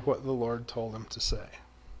say what the Lord told him to say.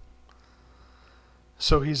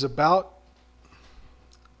 So he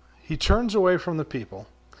turns away from the people.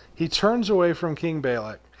 He turns away from King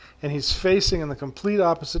Balak, and he's facing in the complete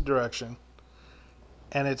opposite direction.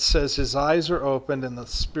 And it says his eyes are opened, and the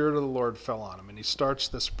Spirit of the Lord fell on him. And he starts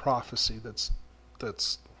this prophecy that's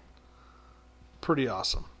pretty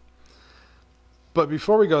awesome. But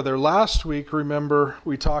before we go there, last week, remember,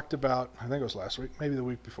 we talked about, I think it was last week, maybe the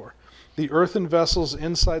week before, the earthen vessels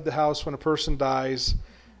inside the house when a person dies,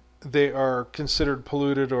 they are considered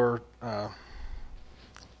polluted or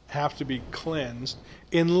have to be cleansed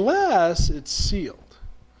unless it's sealed.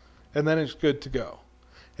 And then it's good to go.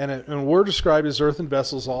 And we're described as earthen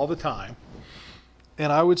vessels all the time.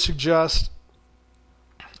 And I would suggest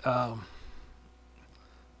that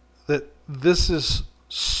this is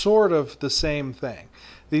sort of the same thing.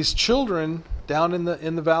 These children down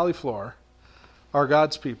in the valley floor are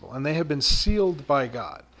God's people, and they have been sealed by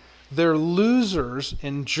God. They're losers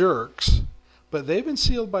and jerks, but they've been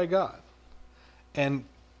sealed by God. And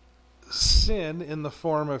sin in the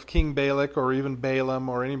form of King Balak or even Balaam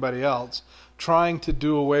or anybody else trying to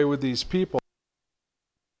do away with these people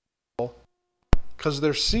because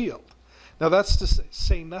they're sealed. Now that's to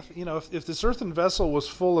say nothing. If this earthen vessel was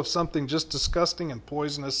full of something just disgusting and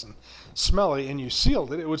poisonous and smelly and you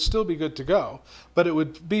sealed it, it would still be good to go, but it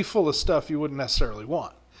would be full of stuff you wouldn't necessarily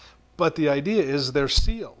want. But the idea is they're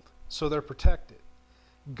sealed, so they're protected.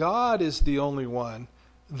 God is the only one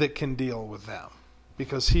that can deal with them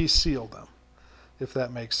because he sealed them, if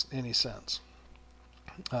that makes any sense.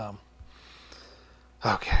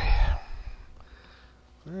 Okay.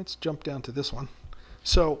 Let's jump down to this one.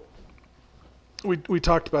 So, we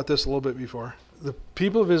talked about this a little bit before. The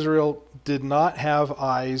people of Israel did not have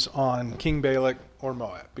eyes on King Balak or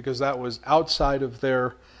Moab because that was outside of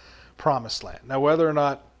their promised land. Now, whether or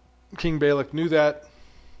not King Balak knew that,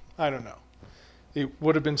 I don't know. It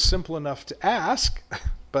would have been simple enough to ask,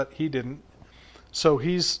 but he didn't. So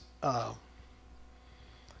he's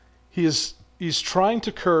trying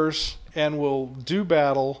to curse and will do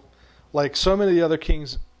battle like so many other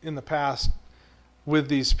kings in the past with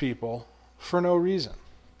these people for no reason.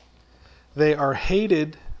 They are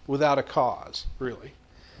hated without a cause, really.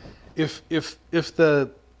 If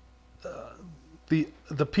the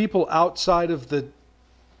people outside of the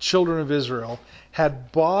children of Israel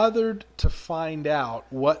had bothered to find out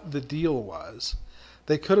what the deal was,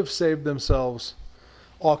 they could have saved themselves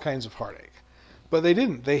all kinds of heartache. But they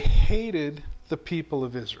didn't. They hated the people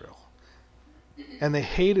of Israel. And they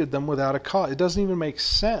hated them without a cause. It doesn't even make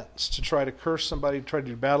sense to try to curse somebody, to try to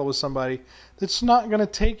do battle with somebody that's not going to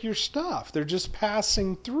take your stuff. They're just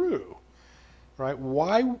passing through. Right?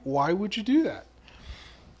 Why would you do that?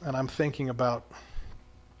 And I'm thinking about,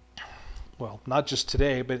 well, not just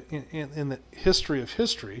today, but in the history of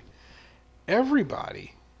history,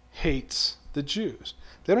 everybody hates the Jews.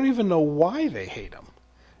 They don't even know why they hate them.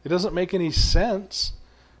 It doesn't make any sense.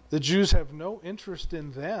 The Jews have no interest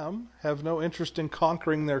in them, have no interest in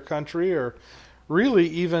conquering their country or really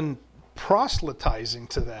even proselytizing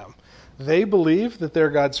to them. They believe that they're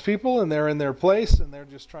God's people and they're in their place and they're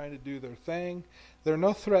just trying to do their thing. They're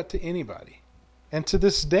no threat to anybody. And to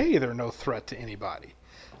this day, they're no threat to anybody.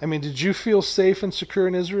 I mean, did you feel safe and secure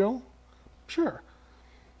in Israel? Sure.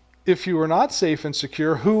 If you were not safe and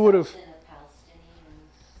secure, who would have... In a Palestinian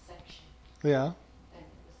section. Yeah.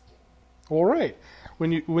 All right.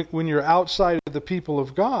 When you're outside of the people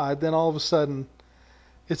of God, then all of a sudden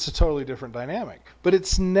it's a totally different dynamic. But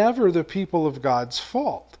it's never the people of God's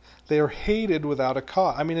fault. They are hated without a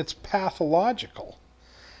cause. I mean, it's pathological.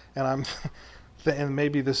 And and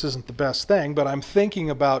maybe this isn't the best thing, but I'm thinking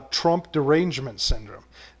about Trump derangement syndrome.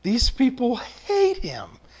 These people hate him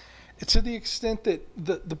to the extent that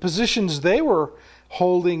the positions they were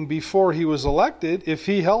holding before he was elected, if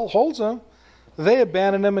he holds them, they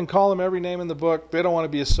abandon him and call him every name in the book. They don't want to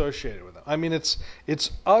be associated with him. I mean, it's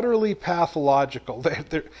utterly pathological.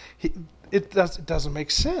 It doesn't make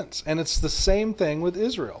sense. And it's the same thing with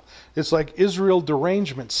Israel. It's like Israel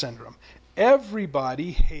derangement syndrome.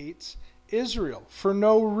 Everybody hates Israel for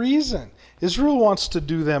no reason. Israel wants to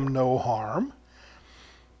do them no harm.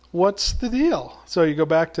 What's the deal? So you go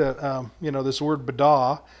back to this word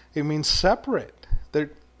badah. It means separate.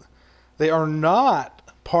 They are not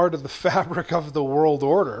part of the fabric of the world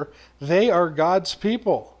order. They are God's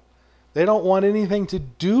people. They don't want anything to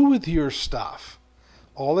do with your stuff.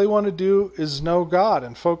 All they want to do is know God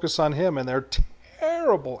and focus on Him, and they're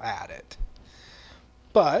terrible at it.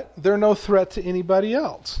 But they're no threat to anybody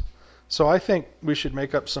else. So I think we should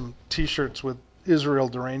make up some T-shirts with Israel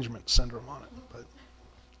derangement syndrome on it.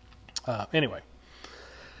 But anyway.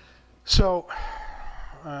 So,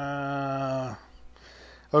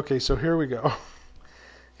 okay, so here we go.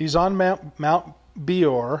 He's on Mount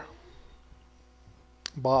Beor,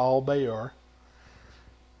 Baal Beor,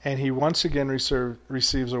 and he once again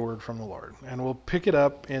receives a word from the Lord. And we'll pick it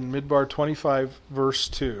up in Midbar 25, verse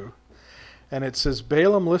 2. And it says,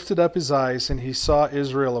 Balaam lifted up his eyes, and he saw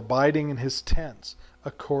Israel abiding in his tents,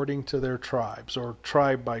 according to their tribes, or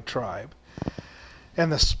tribe by tribe.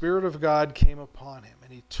 And the Spirit of God came upon him,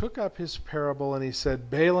 and he took up his parable, and he said,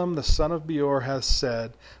 Balaam the son of Beor hath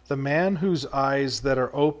said, the man whose eyes that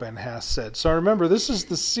are open hath said. So remember, this is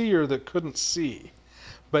the seer that couldn't see.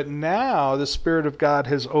 But now the Spirit of God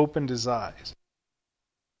has opened his eyes.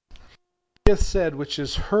 He hath said, which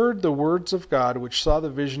has heard the words of God, which saw the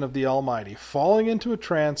vision of the Almighty, falling into a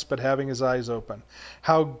trance, but having his eyes open.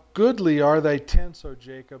 How goodly are thy tents, O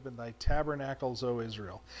Jacob, and thy tabernacles, O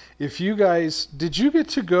Israel. If you guys, did you get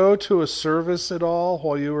to go to a service at all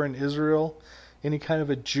while you were in Israel? Any kind of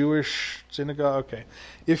a Jewish synagogue? Okay.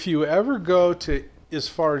 If you ever go to, as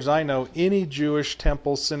far as I know, any Jewish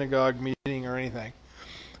temple, synagogue, meeting, or anything,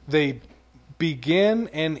 they begin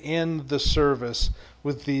and end the service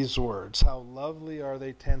with these words: "How lovely are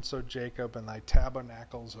thy tents, O Jacob, and thy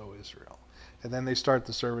tabernacles, O Israel." And then they start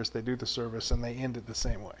the service, they do the service, and they end it the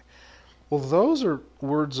same way. Well, those are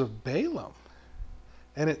words of Balaam.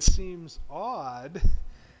 And it seems odd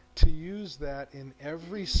to use that in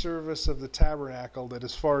every service of the tabernacle that,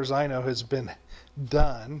 as far as I know, has been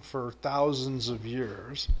done for thousands of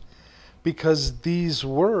years, because these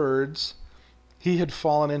words, he had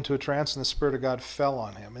fallen into a trance and the Spirit of God fell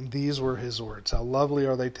on him, and these were his words: "How lovely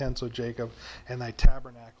are thy tents, O Jacob, and thy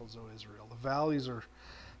tabernacles, O Israel." The valleys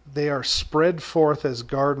they are spread forth as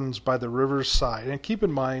gardens by the river's side. And keep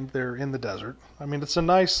in mind, they're in the desert. I mean, it's a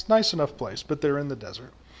nice enough place, but they're in the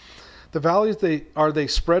desert. The valleys they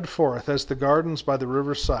spread forth as the gardens by the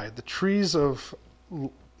river's side. The trees of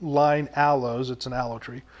line aloes, it's an aloe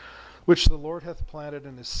tree, which the Lord hath planted,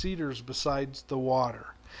 in his cedars besides the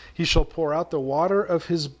water. He shall pour out the water of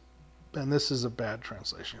his, and this is a bad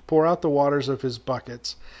translation, pour out the waters of his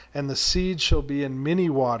buckets, and the seed shall be in many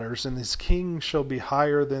waters, and his king shall be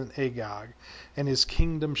higher than Agag, and his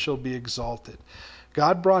kingdom shall be exalted.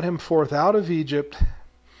 God brought him forth out of Egypt,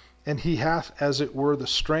 and he hath, as it were, the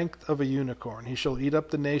strength of a unicorn. He shall eat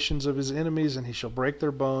up the nations of his enemies, and he shall break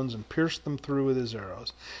their bones and pierce them through with his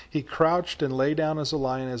arrows. He crouched and lay down as a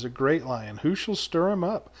lion, as a great lion. Who shall stir him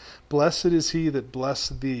up? Blessed is he that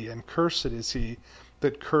blessed thee, and cursed is he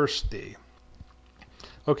that cursed thee.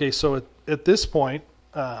 Okay, so at this point,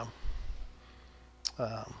 Balak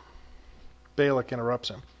interrupts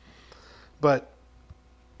him. But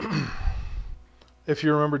if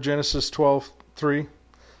you remember Genesis 12:3,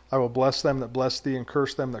 "I will bless them that bless thee, and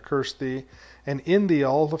curse them that curse thee. And in thee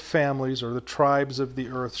all the families," or the tribes of the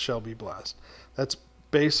earth, "shall be blessed." That's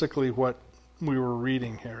basically what we were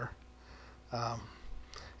reading here.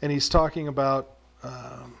 And he's talking about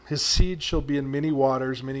his seed shall be in many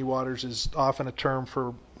waters. Many waters is often a term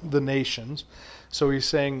for the nations. So he's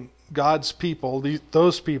saying God's people,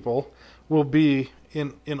 those people, will be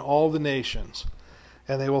in all the nations.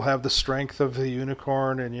 And they will have the strength of the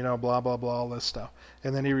unicorn, and blah, blah, blah, all this stuff.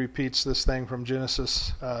 And then he repeats this thing from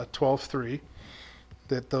Genesis 12:3,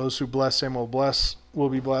 that those who bless him will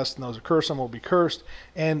be blessed, and those who curse him will be cursed.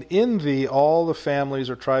 And in thee all the families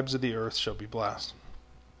or tribes of the earth shall be blessed.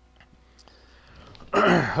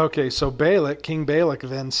 Okay, so King Balak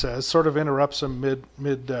then says, sort of interrupts him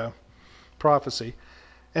mid prophecy.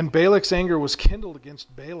 "And Balak's anger was kindled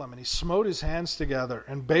against Balaam, and he smote his hands together.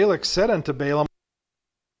 And Balak said unto Balaam,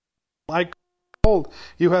 I behold,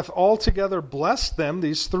 you hath altogether blessed them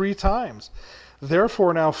these 3 times.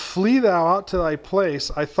 Therefore now flee thou out to thy place.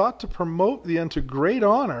 I thought to promote thee unto great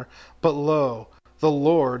honor, but lo, the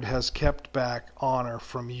Lord has kept back honor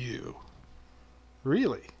from you."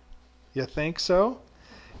 Really? You think so?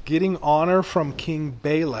 Getting honor from King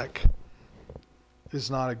Balak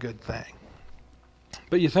is not a good thing.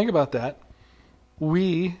 But you think about that.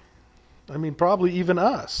 Probably even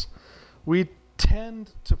us, we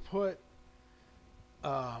tend to put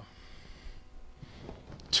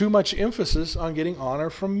too much emphasis on getting honor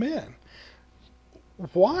from men.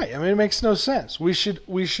 Why? It makes no sense. We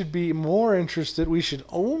should be more interested, we should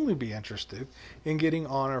only be interested in getting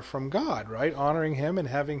honor from God, right? Honoring him and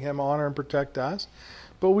having him honor and protect us.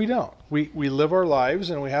 But we don't. We live our lives,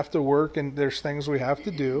 and we have to work, and there's things we have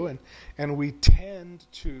to do, and we tend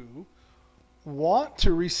to want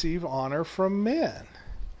to receive honor from men.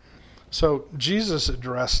 So Jesus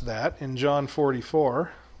addressed that in John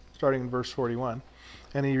 44, starting in verse 41.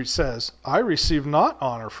 And he says, "I receive not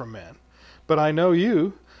honor from men, but I know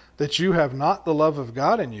you, that you have not the love of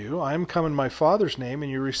God in you. I am come in my Father's name,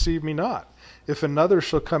 and you receive me not. If another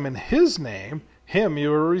shall come in his name, him you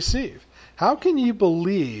will receive. How can ye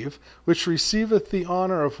believe which receiveth the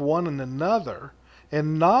honor of one and another,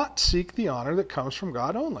 and not seek the honor that comes from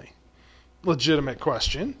God only?" Legitimate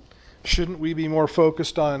question. Shouldn't we be more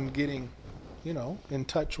focused on getting, in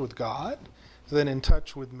touch with God than in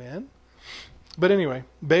touch with men? But anyway,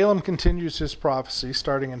 Balaam continues his prophecy,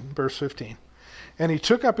 starting in verse 15. "And he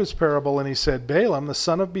took up his parable, and he said, Balaam, the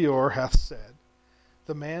son of Beor, hath said,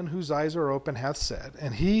 the man whose eyes are open hath said,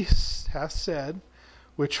 and he hath said,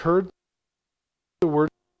 which heard the word of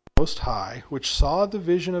the Most High, which saw the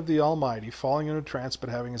vision of the Almighty, falling into a trance, but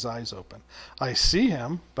having his eyes open. I see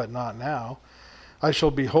him, but not now. I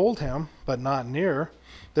shall behold him, but not near.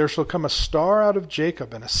 There shall come a star out of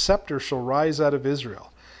Jacob, and a scepter shall rise out of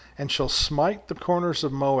Israel, and shall smite the corners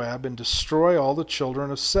of Moab, and destroy all the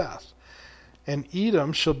children of Seth. And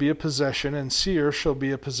Edom shall be a possession, and Seir shall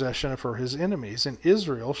be a possession for his enemies, and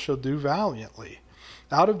Israel shall do valiantly.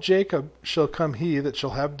 Out of Jacob shall come he that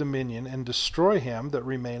shall have dominion, and destroy him that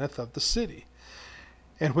remaineth of the city.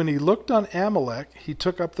 And when he looked on Amalek, he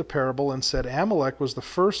took up the parable, and said, Amalek was the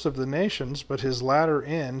first of the nations, but his latter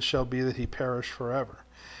end shall be that he perish forever.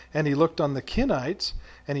 And he looked on the Kenites,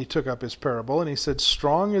 and he took up his parable, and he said,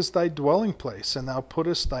 Strong is thy dwelling place, and thou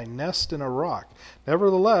puttest thy nest in a rock.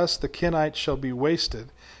 Nevertheless, the Kenites shall be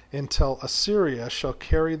wasted, until Assyria shall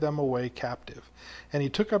carry them away captive. And he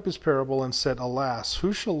took up his parable, and said, Alas,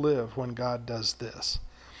 who shall live when God does this?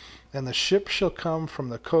 And the ship shall come from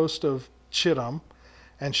the coast of Chittim,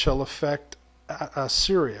 and shall affect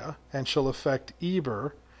Assyria, and shall affect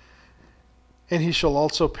Eber, and he shall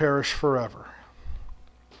also perish forever.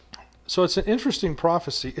 So it's an interesting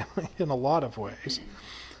prophecy in a lot of ways,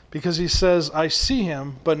 because he says, I see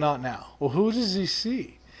him, but not now. Well, who does he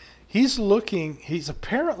see? He's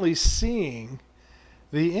apparently seeing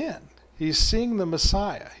the end. He's seeing the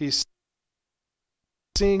Messiah. He's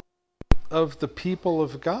seeing of the people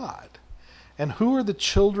of God. And who are the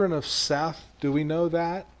children of Seth? Do we know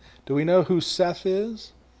that? Do we know who Seth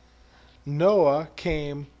is? Noah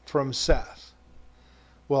came from Seth.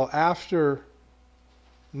 Well, after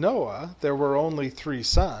Noah, there were only 3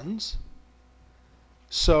 sons.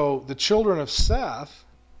 So the children of Seth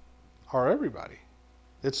are everybody.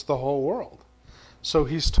 It's the whole world. So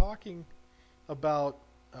he's talking about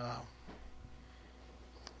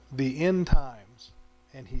the end times,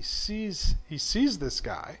 and he sees this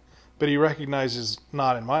guy, but he recognizes,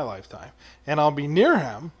 not in my lifetime. And I'll be near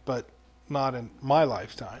him, but not in my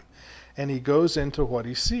lifetime. And he goes into what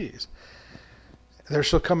he sees. There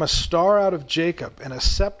shall come a star out of Jacob, and a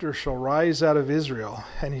scepter shall rise out of Israel,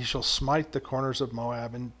 and he shall smite the corners of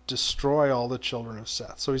Moab and destroy all the children of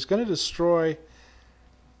Seth. So he's going to destroy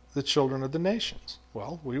the children of the nations.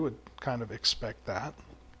 Well, we would kind of expect that.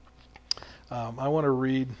 I want to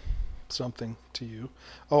read something to you.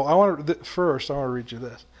 First I want to read you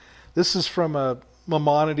this. This is from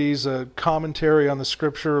Maimonides, a commentary on the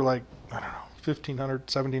scripture, like, 1,500,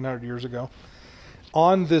 1,700 years ago,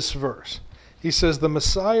 on this verse. He says, the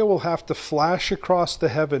Messiah will have to flash across the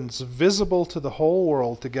heavens, visible to the whole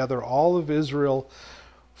world, to gather all of Israel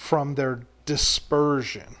from their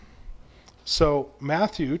dispersion. So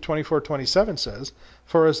Matthew 24:27 says,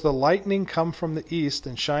 For as the lightning come from the east,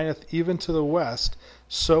 and shineth even to the west,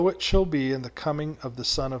 so it shall be in the coming of the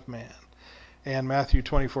Son of Man. And Matthew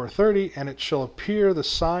 24:30, And it shall appear the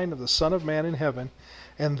sign of the Son of Man in heaven,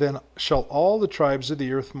 and then shall all the tribes of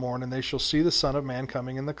the earth mourn, and they shall see the Son of Man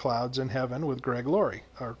coming in the clouds in heaven with great glory.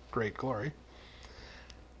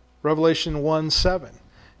 Revelation 1:7,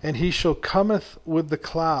 And he shall cometh with the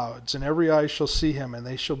clouds, and every eye shall see him, and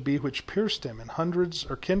they shall be which pierced him, and hundreds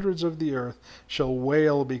or kindreds of the earth shall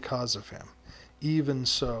wail because of him. Even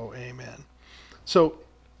so, amen. So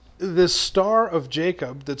this star of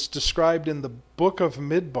Jacob that's described in the book of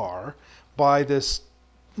Midbar by this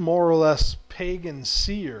more or less pagan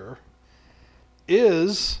seer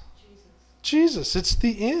is Jesus. It's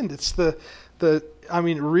the end. It's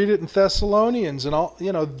read it in Thessalonians and all,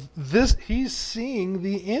 this, he's seeing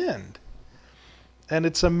the end. And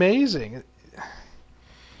it's amazing.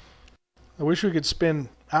 I wish we could spend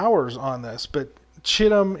hours on this, but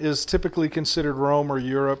Chittim is typically considered Rome or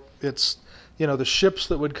Europe. It's, the ships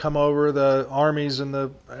that would come over, the armies and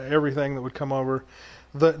the everything that would come over,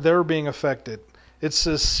 they're being affected. It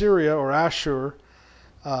says Syria or Ashur.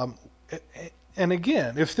 And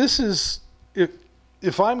again,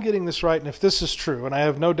 if I'm getting this right, and if this is true, and I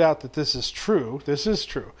have no doubt that this is true.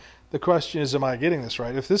 The question is, am I getting this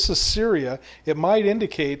right? If this is Syria, it might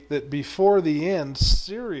indicate that before the end,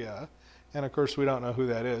 Syria, and of course we don't know who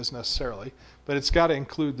that is necessarily, but it's got to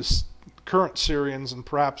include the current Syrians and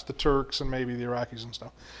perhaps the Turks and maybe the Iraqis and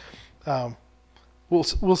stuff,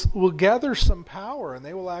 will gather some power, and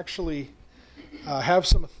they will actually have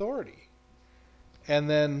some authority. And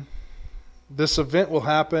then this event will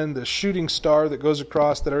happen, the shooting star that goes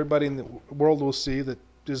across that everybody in the world will see, that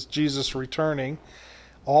is Jesus returning.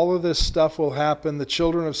 All of this stuff will happen. The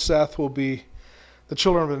children of Seth will be, the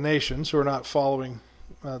children of the nations who are not following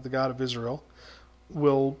the God of Israel,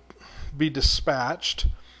 will be dispatched.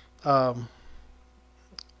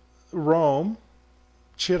 Rome,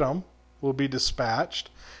 Chittim, will be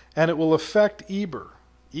dispatched, and it will affect Eber.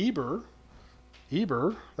 Eber,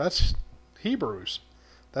 that's Hebrews.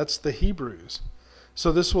 That's the Hebrews.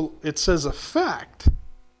 So it says affect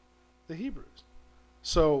the Hebrews.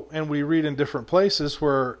 So, and we read in different places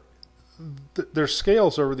where there's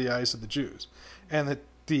scales over the eyes of the Jews. And at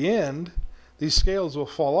the end, these scales will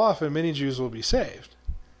fall off and many Jews will be saved.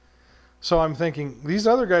 So I'm thinking, these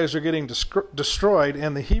other guys are getting destroyed,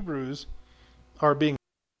 and the Hebrews are being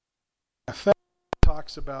affected. It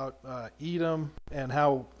talks about Edom and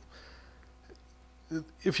how,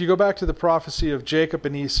 if you go back to the prophecy of Jacob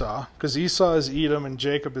and Esau, because Esau is Edom and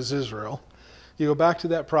Jacob is Israel, you go back to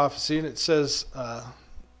that prophecy and it says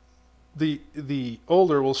the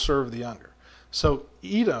older will serve the younger. So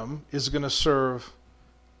Edom is going to serve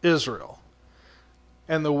Israel.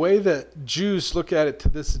 And the way that Jews look at it to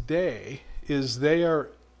this day is they are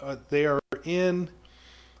in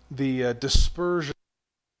the dispersion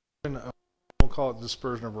of, we'll call it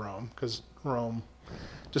dispersion of Rome, because Rome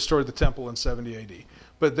destroyed the temple in 70 AD.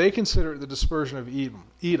 But they consider it the dispersion of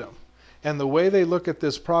Edom. And the way they look at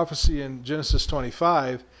this prophecy in Genesis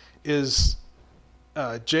 25 is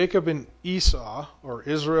Jacob and Esau, or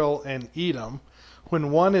Israel and Edom.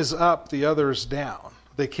 When one is up, the other is down.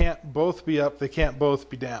 They can't both be up, they can't both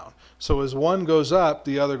be down. So as one goes up,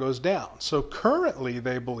 the other goes down. So currently,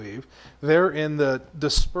 they believe, they're in the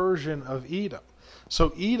dispersion of Edom.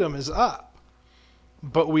 So Edom is up.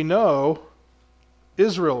 But we know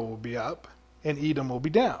Israel will be up and Edom will be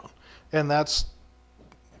down. And that's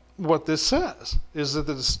what this says, is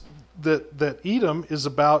that Edom is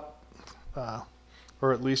about,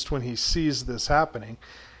 or at least when he sees this happening,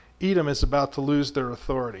 Edom is about to lose their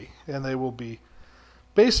authority, and they will be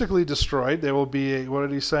basically destroyed. They will be a, what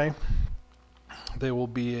did he say? They will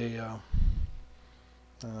be a,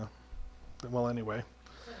 well, anyway,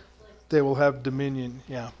 they will have dominion,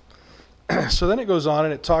 yeah. So then it goes on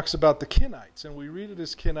and it talks about the Kenites, and we read it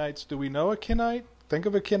as Kenites. Do we know a Kenite? Think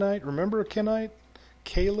of a Kenite. Remember a Kenite?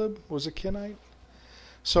 Caleb was a Kenite.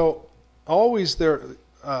 So always there,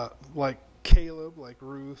 like Caleb, like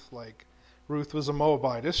Ruth was a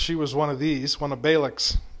Moabitess. She was one of these, one of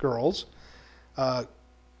Balak's girls.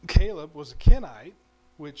 Caleb was a Kenite,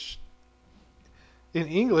 which in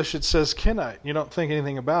English it says Kenite. You don't think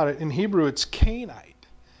anything about it. In Hebrew it's Canaanite.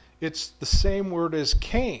 It's the same word as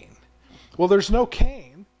Cain. Well, there's no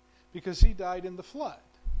Cain because he died in the flood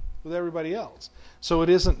with everybody else. So it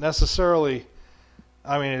isn't necessarily,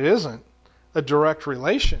 it isn't a direct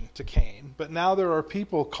relation to Cain, but now there are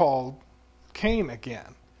people called Cain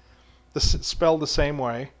again. Spelled the same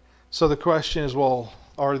way. So the question is, well,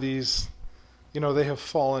 are these, they have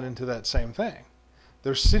fallen into that same thing.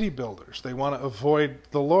 They're city builders. They want to avoid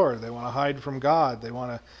the Lord. They want to hide from God. They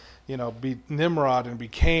want to, be Nimrod and be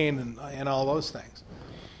Cain and all those things.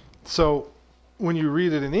 So when you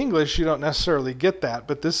read it in English, you don't necessarily get that,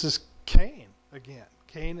 but this is Cain again.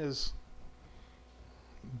 Cain is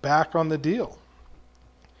back on the deal.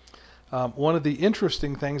 One of the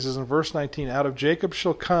interesting things is in verse 19, out of Jacob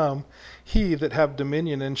shall come he that have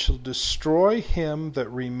dominion, and shall destroy him that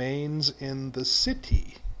remains in the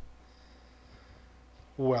city.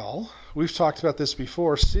 Well, we've talked about this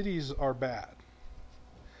before. Cities are bad.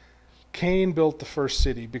 Cain built the first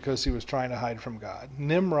city because he was trying to hide from God.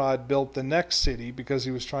 Nimrod built the next city because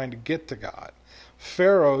he was trying to get to God.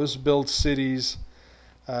 Pharaohs build cities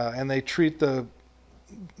and they treat the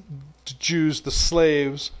Jews, the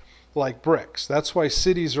slaves, like bricks. That's why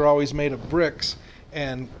cities are always made of bricks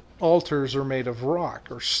and altars are made of rock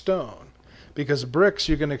or stone. Because bricks,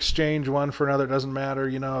 you can exchange one for another. It doesn't matter.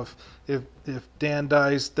 If Dan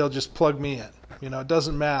dies, they'll just plug me in. It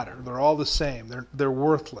doesn't matter. They're all the same. They're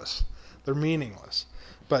worthless. They're meaningless.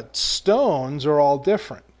 But stones are all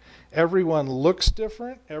different. Everyone looks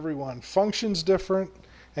different. Everyone functions different.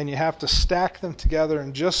 And you have to stack them together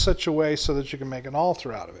in just such a way so that you can make an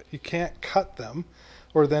altar out of it. You can't cut them,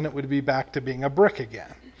 or then it would be back to being a brick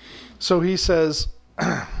again. So he says,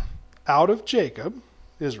 out of Jacob,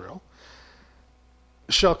 Israel,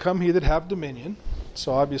 shall come he that have dominion.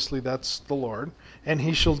 So obviously that's the Lord. And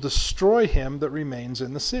he shall destroy him that remains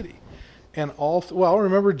in the city. And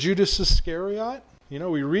remember Judas Iscariot?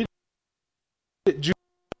 We read it, Judas,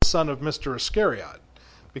 the son of Mr. Iscariot,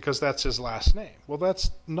 because that's his last name. Well,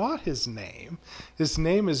 that's not his name. His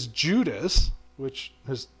name is Judas, which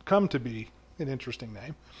has come to be an interesting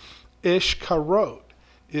name. Ishkarot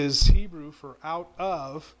is Hebrew for out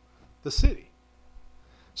of the city.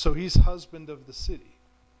 So he's husband of the city.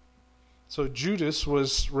 So Judas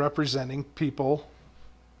was representing people,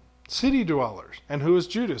 city dwellers. And who is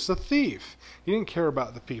Judas? A thief. He didn't care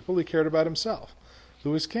about the people, he cared about himself.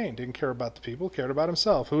 Who is Cain? Didn't care about the people, cared about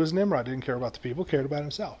himself. Who is Nimrod? Didn't care about the people, cared about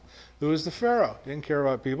himself. Who is the Pharaoh? Didn't care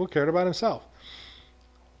about people, cared about himself.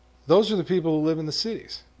 Those are the people who live in the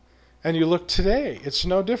cities. And you look today, it's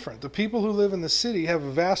no different. The people who live in the city have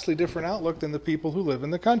a vastly different outlook than the people who live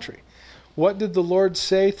in the country. What did the Lord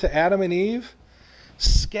say to Adam and Eve?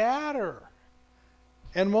 Scatter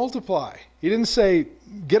and multiply. He didn't say,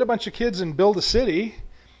 get a bunch of kids and build a city.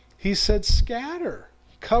 He said, scatter,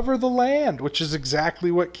 cover the land, which is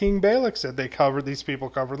exactly what King Balak said. These people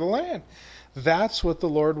cover the land. That's what the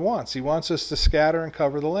Lord wants. He wants us to scatter and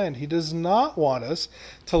cover the land. He does not want us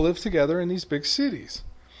to live together in these big cities.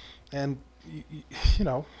 And,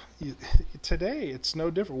 today it's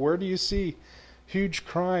no different. Where do you see huge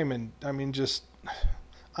crime and, just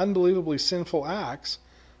unbelievably sinful acts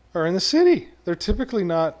are in the city? They're typically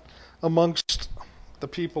not amongst the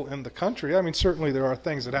people in the country. Certainly there are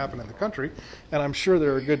things that happen in the country, and I'm sure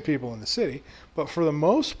there are good people in the city, but for the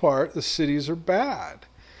most part, the cities are bad.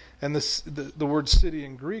 And the word city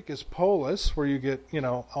in Greek is polis, where you get,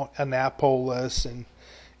 Annapolis and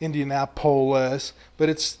Indianapolis, but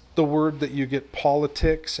it's the word that you get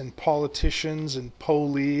politics and politicians and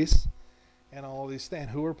police and all these things.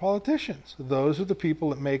 Who are politicians? Those are the people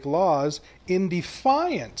that make laws in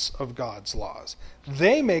defiance of God's laws.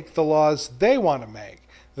 They make the laws they want to make.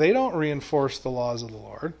 They don't reinforce the laws of the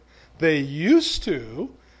Lord. They used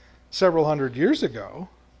to several hundred years ago,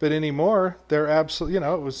 but anymore, they're absolutely,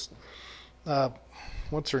 it was,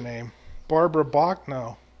 what's her name? Barbara Bach?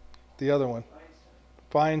 No, the other one.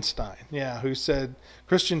 Feinstein, who said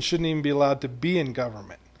Christians shouldn't even be allowed to be in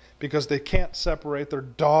government because they can't separate their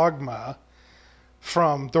dogma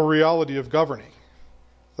from the reality of governing.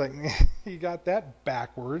 Like, you got that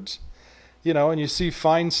backwards, and you see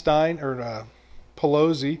Feinstein or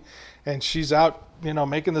Pelosi, and she's out,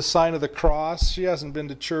 making the sign of the cross. She hasn't been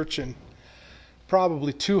to church in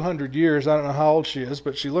probably 200 years. I don't know how old she is,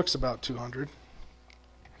 but she looks about 200.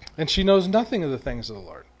 And she knows nothing of the things of the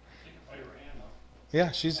Lord.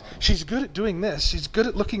 Yeah, she's good at doing this. She's good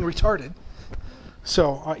at looking retarded.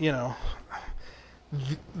 So,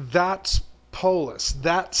 that's polis.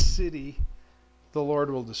 That city, the Lord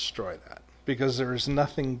will destroy that because there is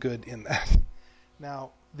nothing good in that.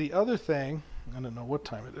 Now, the other thing, I don't know what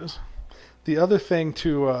time it is. The other thing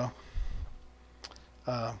to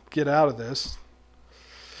get out of this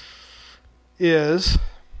is,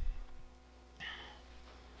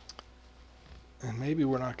 and maybe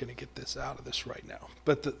we're not going to get this out of this right now,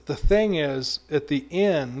 but the thing is, at the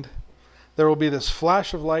end, there will be this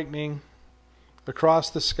flash of lightning across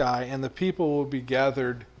the sky, and the people will be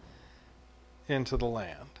gathered into the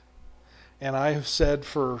land. And I have said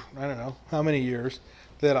for, I don't know how many years,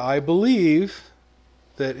 that I believe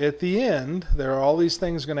that at the end, there are all these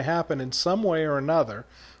things going to happen in some way or another.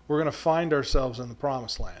 We're going to find ourselves in the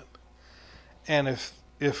promised land. And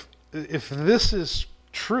if this is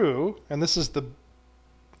true, and this is the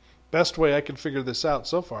best way I can figure this out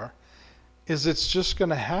so far, is it's just going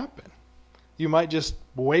to happen. You might just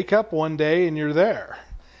wake up one day and you're there.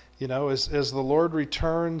 As the Lord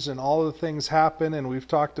returns and all the things happen, and we've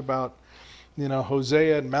talked about,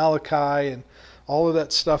 Hosea and Malachi and all of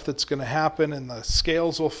that stuff that's going to happen, and the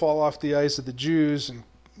scales will fall off the eyes of the Jews, and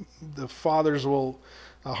the fathers will,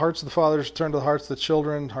 hearts of the fathers turn to the hearts of the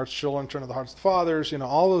children, hearts of children turn to the hearts of the fathers.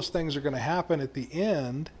 All those things are going to happen at the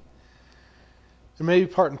end. And maybe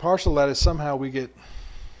part and parcel of that is somehow we get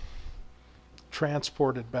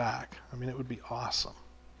transported back. It would be awesome.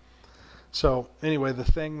 So anyway, the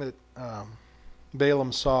thing that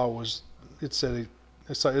Balaam saw was, it said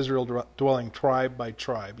he saw Israel dwelling tribe by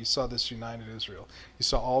tribe. He saw this united Israel. He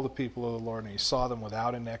saw all the people of the Lord, and he saw them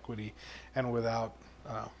without inequity and without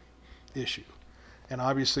issue. And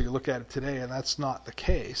obviously you look at it today, and that's not the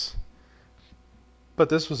case. But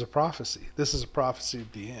this was a prophecy. This is a prophecy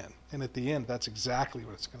of the end. And at the end, that's exactly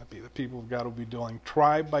what it's going to be. The people of God will be dwelling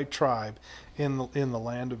tribe by tribe in the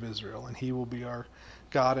land of Israel. And he will be our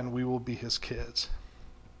God, and we will be his kids.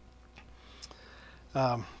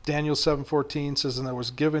 Daniel 7:14 says, and there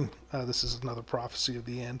was given, this is another prophecy of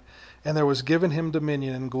the end, and there was given him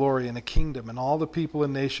dominion and glory and a kingdom, and all the people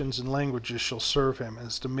and nations and languages shall serve him. And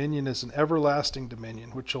his dominion is an everlasting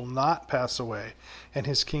dominion, which shall not pass away, and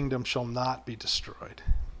his kingdom shall not be destroyed.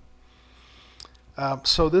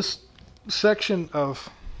 So this section of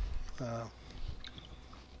the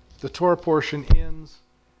Torah portion ends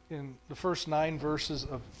in the first 9 verses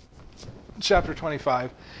of chapter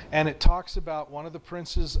 25, and it talks about one of the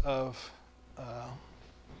princes of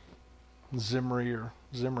Zimri,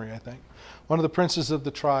 I think. One of the princes of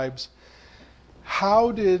the tribes.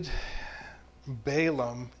 How did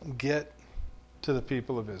Balaam get to the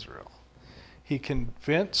people of Israel? He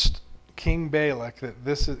convinced King Balak that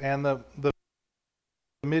this is, and the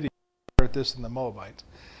Midianites, and the Moabites,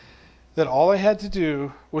 that all they had to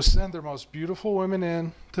do was send their most beautiful women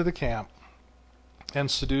in to the camp and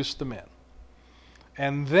seduce the men.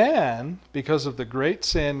 And then, because of the great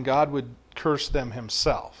sin, God would curse them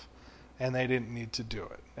himself, and they didn't need to do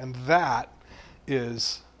it. And that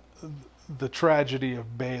is the tragedy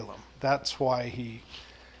of Balaam. That's why he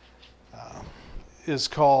is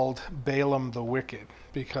called Balaam the Wicked,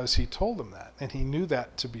 because he told him that, and he knew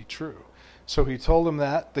that to be true. So he told him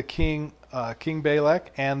that the king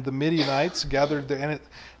Balak and the Midianites gathered there, and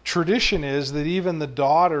tradition is that even the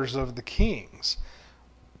daughters of the kings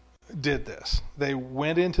did this. They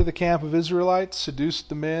went into the camp of Israelites, seduced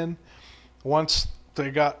the men. Once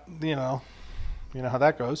they got, you know how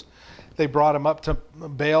that goes. They brought him up to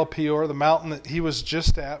Baal Peor, the mountain that he was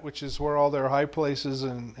just at, which is where all their high places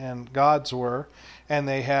and gods were. And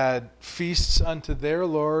they had feasts unto their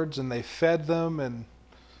lords, and they fed them, and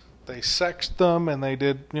they sexed them, and they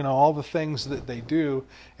did, all the things that they do.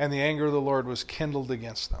 And the anger of the Lord was kindled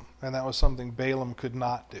against them. And that was something Balaam could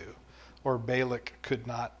not do, or Balak could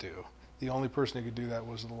not do. The only person who could do that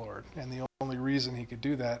was the Lord. And the only reason he could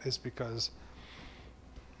do that is because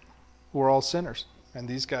we're all sinners. And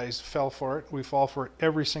these guys fell for it. We fall for it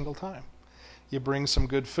every single time. You bring some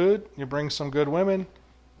good food, you bring some good women,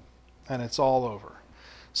 and it's all over.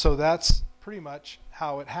 So that's pretty much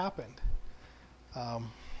how it happened.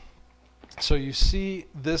 So you see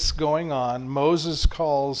this going on. Moses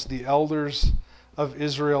calls the elders of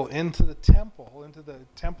Israel into the temple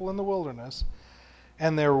in the wilderness,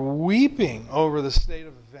 and they're weeping over the state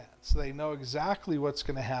of events. They know exactly what's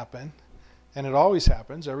going to happen. And it always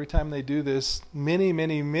happens. Every time they do this, many,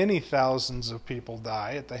 many, many thousands of people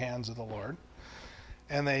die at the hands of the Lord.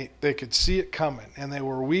 And they could see it coming. And they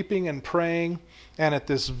were weeping and praying. And at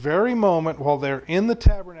this very moment, while they're in the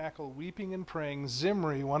tabernacle weeping and praying,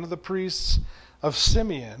 Zimri, one of the priests of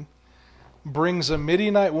Simeon, brings a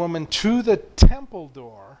Midianite woman to the temple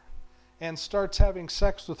door and starts having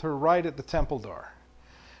sex with her right at the temple door.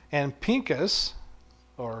 And Pinchas,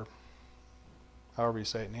 or however you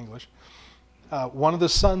say it in English, one of the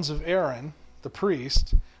sons of Aaron, the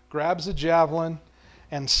priest, grabs a javelin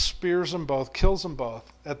and spears them both, kills them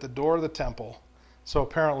both at the door of the temple. So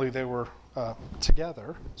apparently they were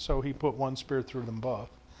together, so he put one spear through them both,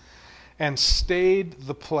 and stayed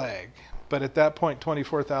the plague. But at that point,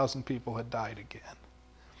 24,000 people had died again.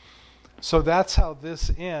 So that's how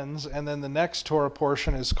this ends, and then the next Torah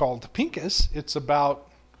portion is called Pinchas. It's about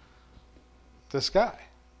this guy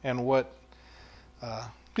and what...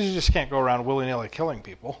 because you just can't go around willy-nilly killing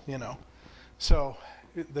people, So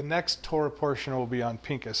the next Torah portion will be on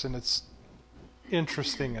Pinchas, and it's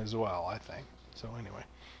interesting as well, I think. So anyway,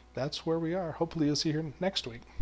 that's where we are. Hopefully you'll see you here next week.